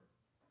word?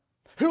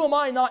 Who am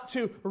I not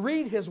to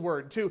read His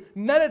word, to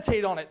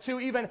meditate on it, to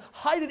even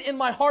hide it in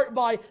my heart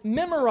by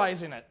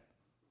memorizing it?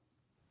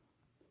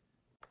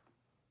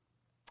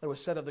 It was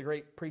said of the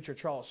great preacher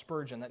Charles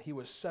Spurgeon that he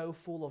was so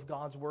full of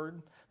God's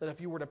word that if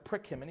you were to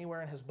prick him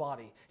anywhere in his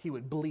body, he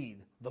would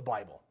bleed the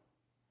Bible.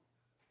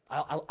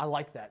 I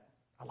like that.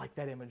 I like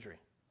that imagery.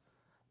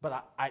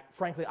 But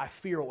frankly, I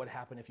fear what would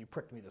happen if you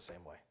pricked me the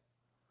same way.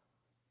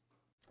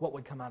 What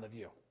would come out of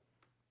you?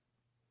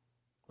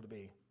 Would it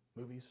be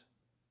movies?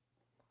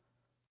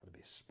 Would it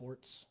be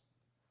sports?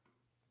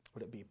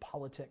 Would it be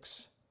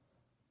politics?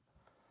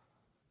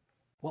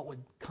 What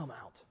would come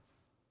out?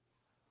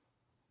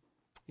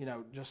 You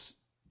know, just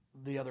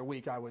the other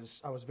week I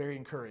was very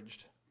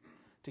encouraged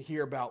to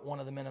hear about one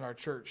of the men in our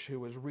church who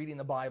was reading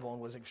the Bible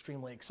and was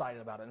extremely excited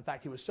about it. In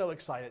fact, he was so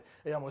excited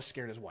that he almost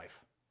scared his wife.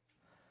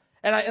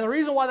 And the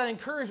reason why that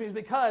encouraged me is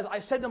because I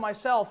said to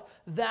myself,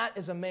 that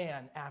is a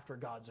man after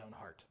God's own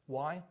heart.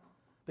 Why?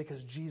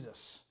 Because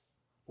Jesus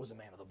was a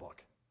man of the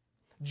book.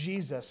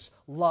 Jesus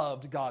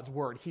loved God's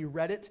word. He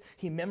read it.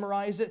 He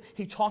memorized it.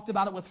 He talked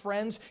about it with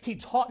friends. He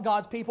taught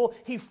God's people.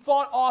 He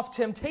fought off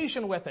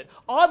temptation with it.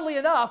 Oddly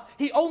enough,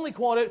 he only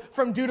quoted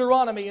from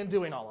Deuteronomy in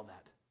doing all of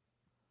that.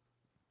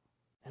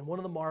 And one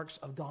of the marks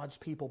of God's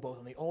people, both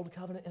in the Old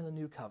Covenant and the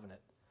New Covenant,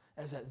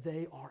 is that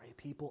they are a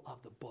people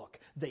of the book.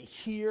 They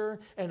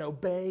hear and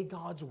obey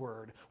God's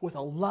word with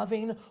a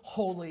loving,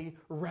 holy,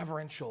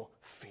 reverential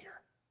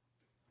fear.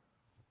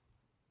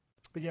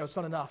 But it's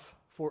not enough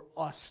for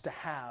us to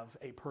have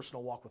a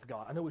personal walk with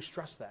God. I know we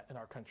stress that in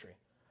our country.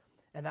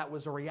 And that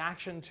was a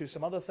reaction to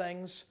some other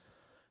things,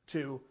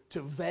 to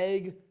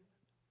vague,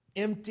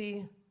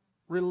 empty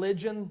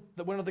religion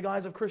that went under the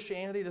guise of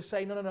Christianity, to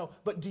say, no,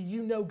 but do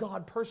you know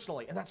God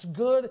personally? And that's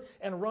good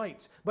and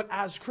right. But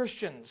as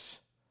Christians,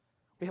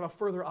 we have a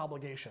further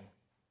obligation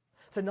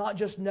to not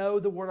just know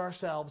the word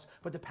ourselves,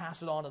 but to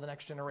pass it on to the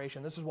next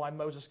generation. This is why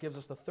Moses gives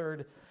us the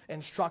third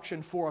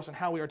instruction for us on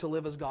how we are to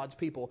live as God's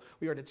people.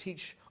 We are to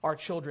teach our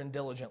children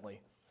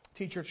diligently.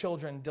 Teach your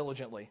children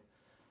diligently.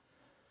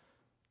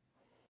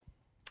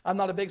 I'm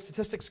not a big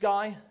statistics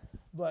guy,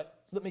 but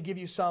let me give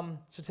you some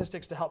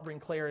statistics to help bring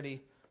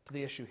clarity to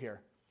the issue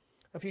here.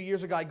 A few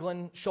years ago,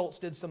 Glenn Schultz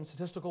did some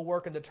statistical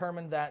work and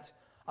determined that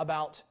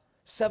about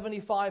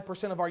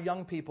 75% of our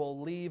young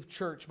people leave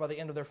church by the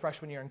end of their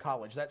freshman year in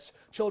college. That's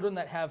children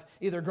that have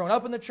either grown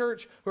up in the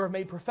church, who have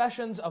made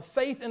professions of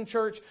faith in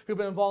church, who've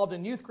been involved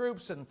in youth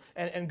groups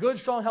and good,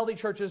 strong, healthy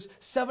churches.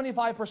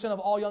 75% of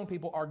all young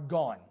people are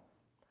gone.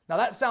 Now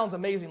that sounds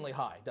amazingly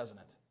high, doesn't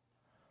it?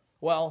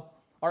 Well,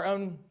 our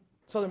own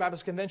Southern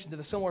Baptist Convention did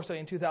a similar study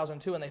in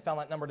 2002, and they found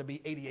that number to be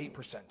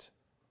 88%.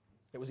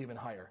 It was even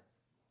higher.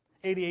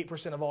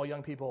 88% of all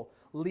young people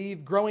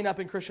leave growing up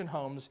in Christian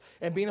homes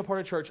and being a part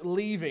of church,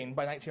 leaving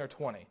by 19 or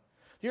 20. Do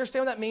you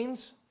understand what that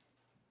means?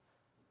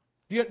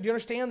 Do you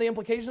understand the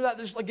implications of that?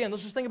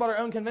 Let's just think about our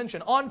own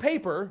convention. On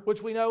paper,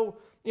 which we know,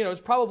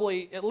 is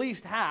probably at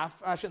least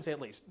half, I shouldn't say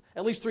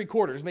at least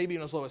three-quarters, maybe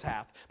even as low as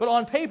half. But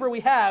on paper, we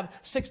have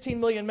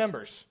 16 million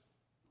members.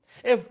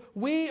 If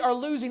we are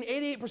losing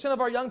 88%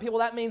 of our young people,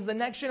 that means the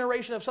next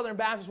generation of Southern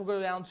Baptists will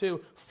go down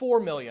to 4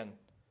 million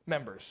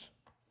members.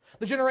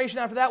 The generation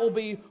after that will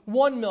be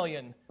 1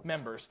 million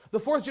members. The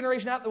fourth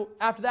generation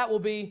after that will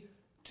be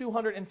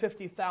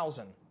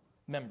 250,000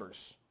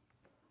 members.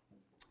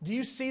 Do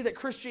you see that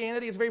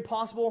Christianity is very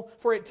possible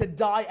for it to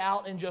die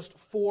out in just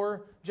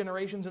 4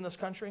 generations in this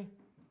country?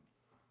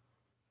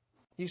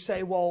 You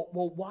say, well,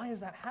 why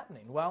is that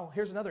happening? Well,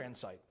 here's another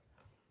insight.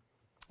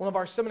 One of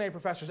our seminary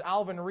professors,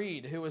 Alvin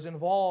Reed, who was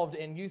involved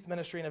in youth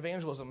ministry and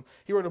evangelism,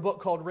 he wrote a book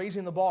called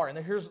Raising the Bar.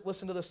 And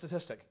listen to this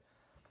statistic.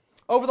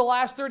 Over the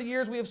last 30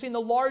 years, we have seen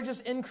the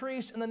largest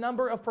increase in the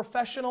number of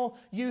professional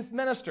youth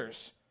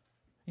ministers,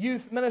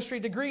 youth ministry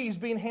degrees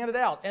being handed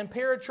out, and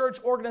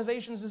parachurch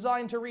organizations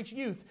designed to reach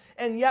youth.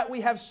 And yet we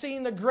have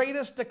seen the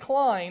greatest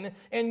decline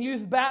in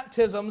youth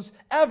baptisms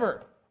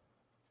ever.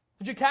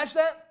 Did you catch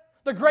that?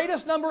 The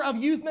greatest number of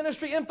youth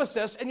ministry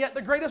emphasis, and yet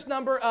the greatest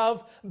number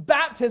of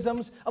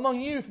baptisms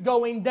among youth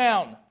going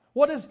down.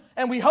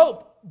 And we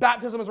hope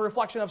baptism is a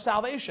reflection of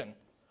salvation.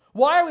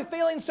 Why are we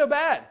failing so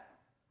bad?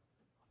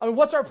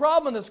 What's our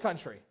problem in this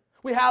country?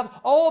 We have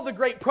all of the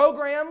great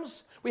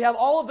programs. We have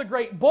all of the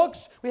great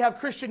books. We have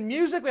Christian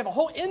music. We have a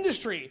whole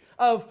industry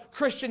of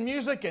Christian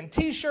music and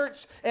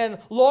T-shirts and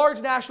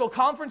large national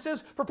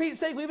conferences. For Pete's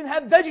sake, we even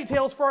have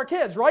VeggieTales for our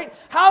kids, right?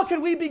 How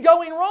could we be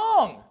going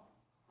wrong?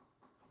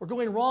 We're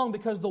going wrong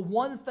because the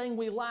one thing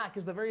we lack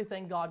is the very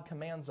thing God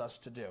commands us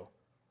to do,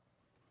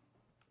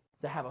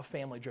 to have a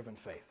family-driven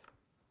faith.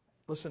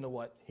 Listen to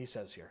what he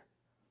says here.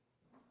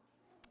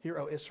 Hear,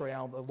 O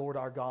Israel, the Lord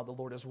our God, the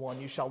Lord is one.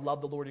 You shall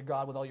love the Lord your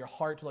God with all your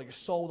heart, with all your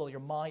soul, with all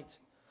your might.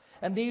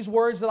 And these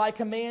words that I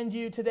command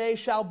you today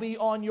shall be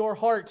on your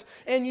heart.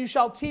 And you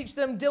shall teach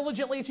them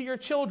diligently to your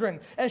children,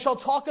 and shall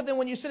talk of them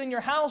when you sit in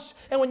your house,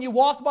 and when you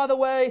walk by the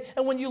way,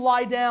 and when you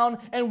lie down,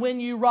 and when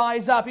you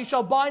rise up. You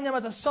shall bind them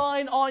as a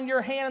sign on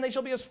your hand, and they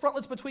shall be as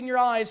frontlets between your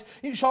eyes.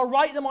 You shall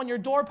write them on your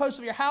doorposts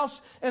of your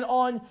house and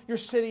on your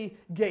city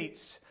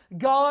gates.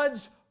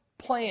 God's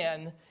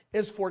plan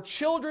is for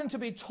children to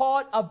be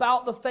taught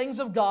about the things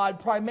of God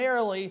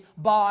primarily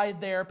by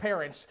their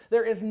parents.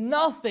 There is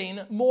nothing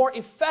more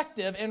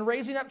effective in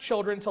raising up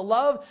children to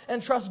love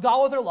and trust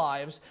God with their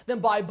lives than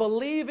by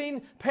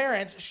believing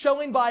parents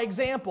showing by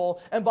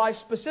example and by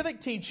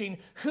specific teaching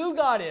who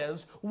God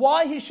is,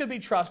 why He should be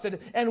trusted,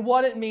 and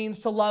what it means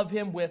to love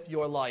Him with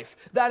your life.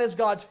 That is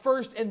God's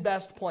first and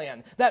best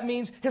plan. That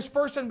means His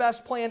first and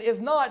best plan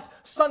is not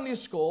Sunday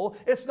school,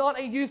 it's not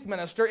a youth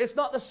minister, it's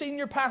not the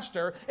senior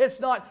pastor,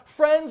 it's not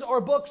friends or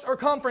books or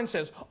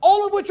conferences,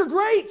 all of which are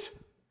great,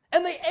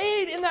 and they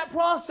aid in that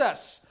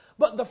process.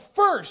 But the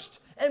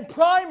first and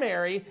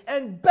primary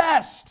and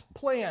best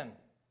plan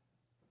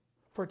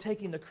for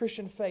taking the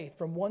Christian faith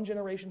from one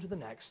generation to the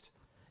next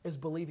is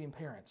believing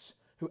parents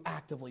who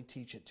actively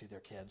teach it to their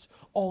kids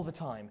all the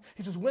time.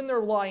 He says when they're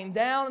lying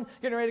down,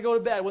 getting ready to go to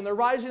bed, when they're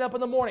rising up in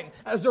the morning,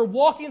 as they're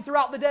walking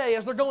throughout the day,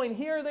 as they're going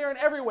here, there, and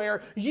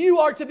everywhere, you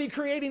are to be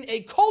creating a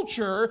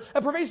culture,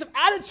 a pervasive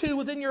attitude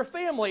within your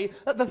family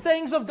that the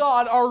things of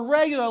God are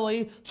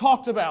regularly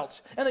talked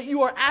about, and that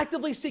you are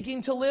actively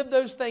seeking to live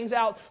those things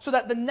out so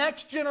that the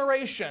next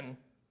generation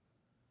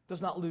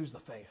does not lose the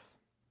faith,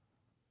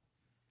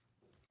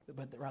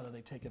 but rather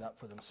they take it up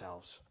for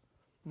themselves.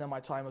 Now my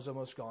time is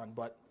almost gone,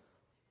 but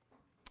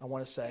I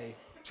want to say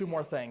two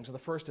more things. The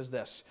first is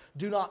this.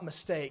 Do not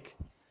mistake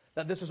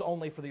that this is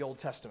only for the Old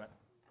Testament.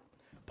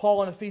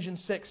 Paul in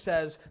Ephesians 6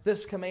 says,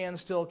 this command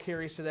still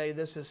carries today.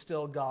 This is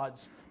still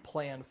God's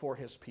plan for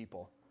His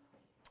people.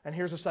 And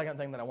here's the second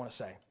thing that I want to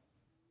say.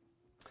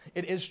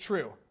 It is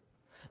true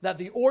that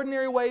the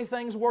ordinary way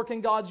things work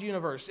in God's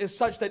universe is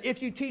such that if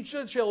you teach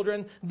the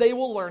children, they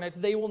will learn it,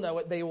 they will know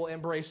it, they will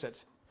embrace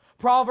it.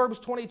 Proverbs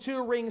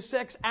 22 rings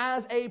 6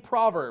 as a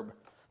proverb.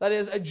 That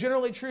is a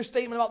generally true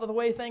statement about the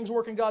way things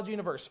work in God's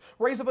universe.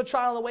 Raise up a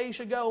child in the way he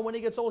should go, and when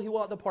he gets old, he will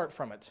not depart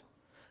from it.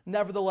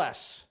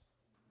 Nevertheless,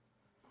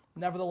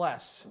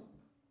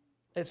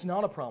 it's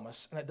not a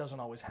promise, and it doesn't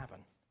always happen.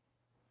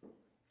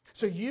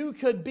 So you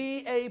could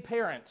be a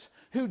parent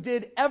who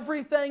did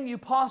everything you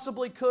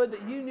possibly could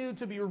that you knew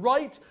to be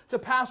right to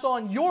pass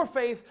on your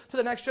faith to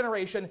the next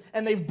generation,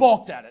 and they've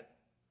balked at it.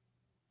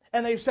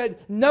 And they've said,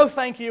 no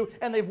thank you,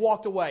 and they've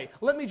walked away.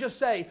 Let me just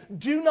say,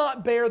 do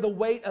not bear the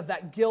weight of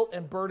that guilt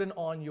and burden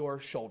on your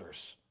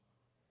shoulders.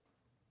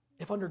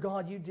 If under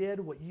God you did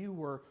what you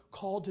were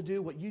called to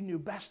do, what you knew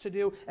best to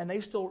do, and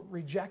they still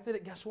rejected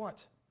it, guess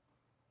what?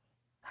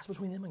 That's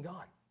between them and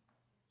God.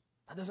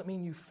 That doesn't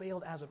mean you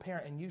failed as a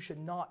parent, and you should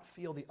not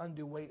feel the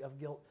undue weight of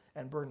guilt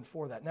and burden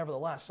for that.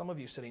 Nevertheless, some of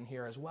you sitting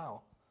here as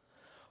well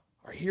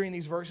are hearing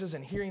these verses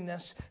and hearing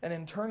this, and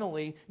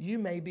internally you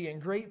may be in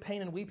great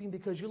pain and weeping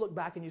because you look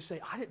back and you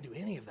say, I didn't do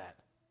any of that.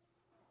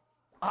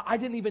 I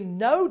didn't even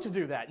know to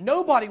do that.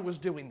 Nobody was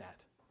doing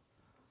that.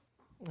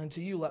 And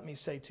to you, let me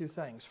say two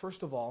things.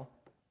 First of all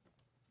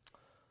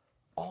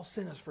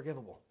sin is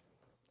forgivable.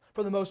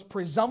 For the most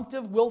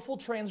presumptive, willful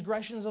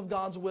transgressions of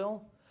God's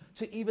will,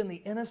 to even the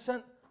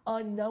innocent,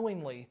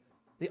 unknowing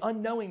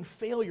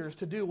failures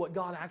to do what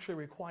God actually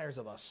requires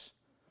of us.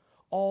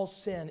 All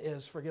sin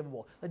is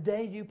forgivable. The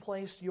day you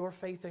placed your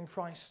faith in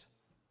Christ,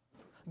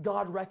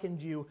 God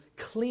reckoned you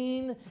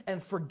clean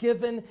and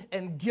forgiven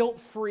and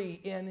guilt-free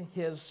in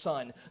His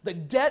Son. The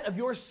debt of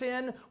your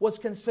sin was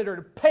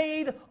considered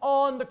paid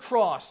on the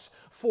cross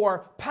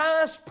for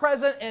past,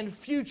 present, and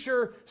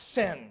future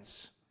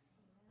sins.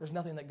 There's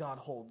nothing that God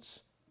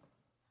holds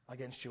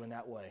against you in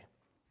that way.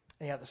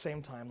 And yet at the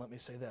same time, let me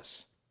say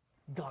this.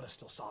 God is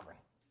still sovereign.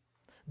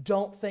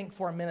 Don't think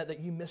for a minute that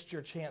you missed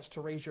your chance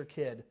to raise your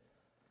kid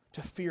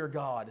to fear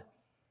God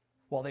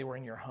while they were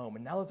in your home.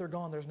 And now that they're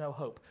gone, there's no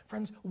hope.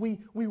 Friends, we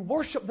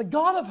worship the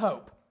God of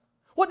hope.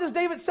 What does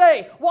David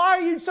say? Why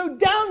are you so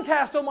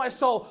downcast, O my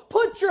soul?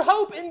 Put your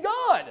hope in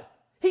God.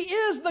 He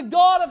is the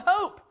God of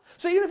hope.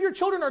 So even if your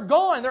children are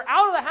gone, they're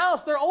out of the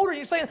house, they're older, and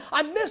you're saying,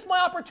 I missed my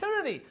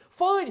opportunity.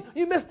 Fine,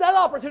 you missed that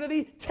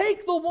opportunity.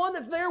 Take the one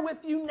that's there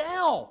with you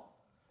now.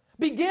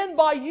 Begin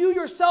by you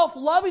yourself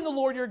loving the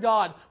Lord your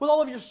God with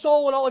all of your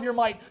soul and all of your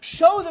might.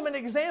 Show them an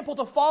example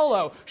to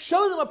follow.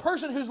 Show them a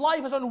person whose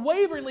life is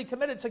unwaveringly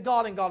committed to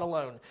God and God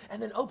alone.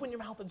 And then open your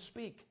mouth and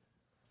speak.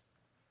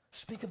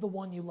 Speak of the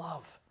one you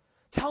love.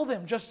 Tell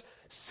them just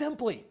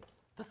simply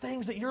the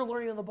things that you're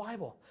learning in the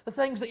Bible, the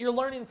things that you're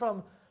learning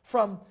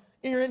from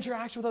in your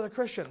interaction with other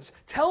Christians.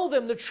 Tell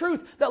them the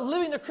truth that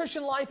living the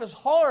Christian life is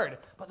hard,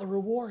 but the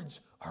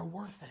rewards are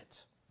worth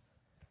it.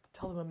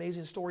 Tell them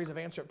amazing stories of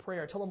answered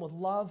prayer. Tell them with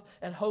love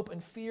and hope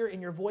and fear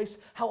in your voice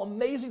how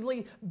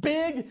amazingly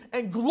big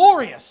and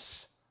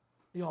glorious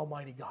the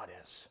Almighty God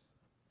is.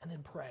 And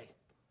then pray.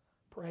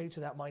 Pray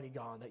to that mighty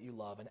God that you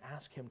love and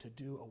ask Him to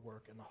do a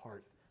work in the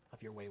heart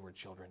of your wayward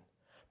children.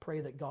 pray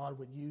that God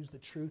would use the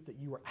truth that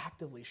you are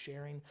actively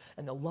sharing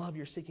and the love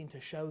you're seeking to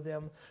show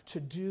them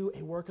to do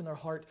a work in their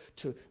heart,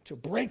 to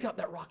break up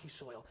that rocky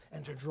soil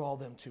and to draw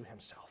them to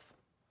himself.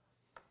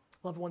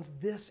 Loved ones,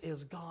 this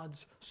is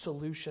God's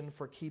solution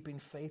for keeping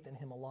faith in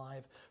him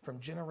alive from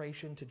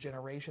generation to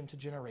generation to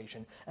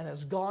generation. And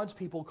as God's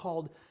people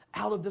called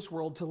out of this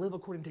world to live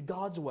according to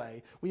God's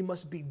way, we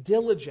must be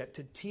diligent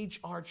to teach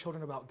our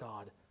children about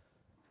God.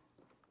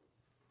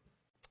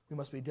 We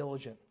must be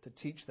diligent to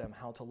teach them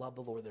how to love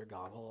the Lord their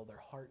God with all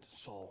their heart,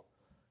 soul,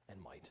 and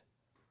might.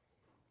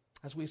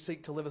 As we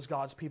seek to live as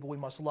God's people, we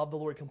must love the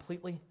Lord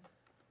completely,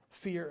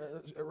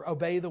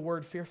 obey the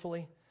word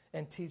fearfully,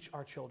 and teach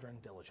our children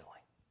diligently.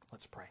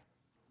 Let's pray.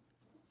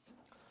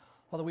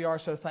 Father, we are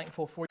so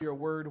thankful for your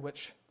word,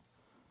 which,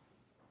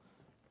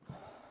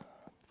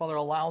 Father,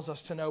 allows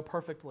us to know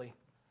perfectly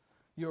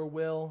your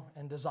will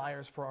and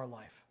desires for our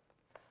life.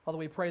 Father,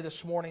 we pray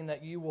this morning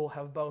that you will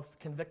have both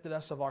convicted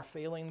us of our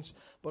failings,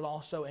 but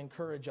also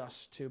encourage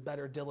us to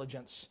better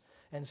diligence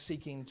in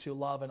seeking to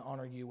love and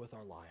honor you with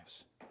our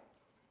lives.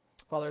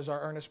 Father, it's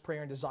our earnest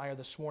prayer and desire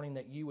this morning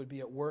that you would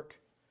be at work,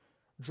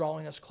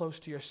 drawing us close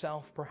to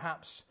yourself,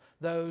 perhaps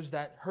those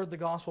that heard the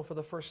gospel for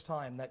the first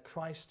time, that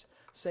Christ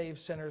saved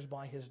sinners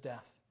by his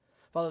death.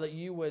 Father, that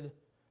you would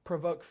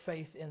provoke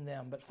faith in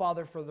them. But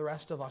Father, for the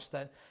rest of us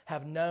that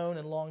have known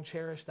and long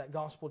cherished that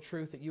gospel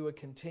truth, that you would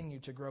continue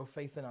to grow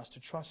faith in us,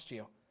 to trust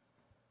you,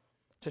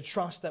 to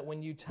trust that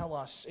when you tell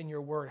us in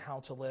your word how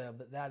to live,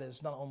 that that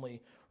is not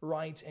only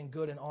right and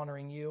good and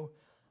honoring you,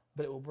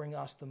 but it will bring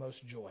us the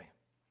most joy.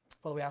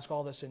 Father, we ask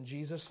all this in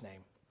Jesus'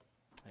 name.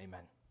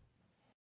 Amen.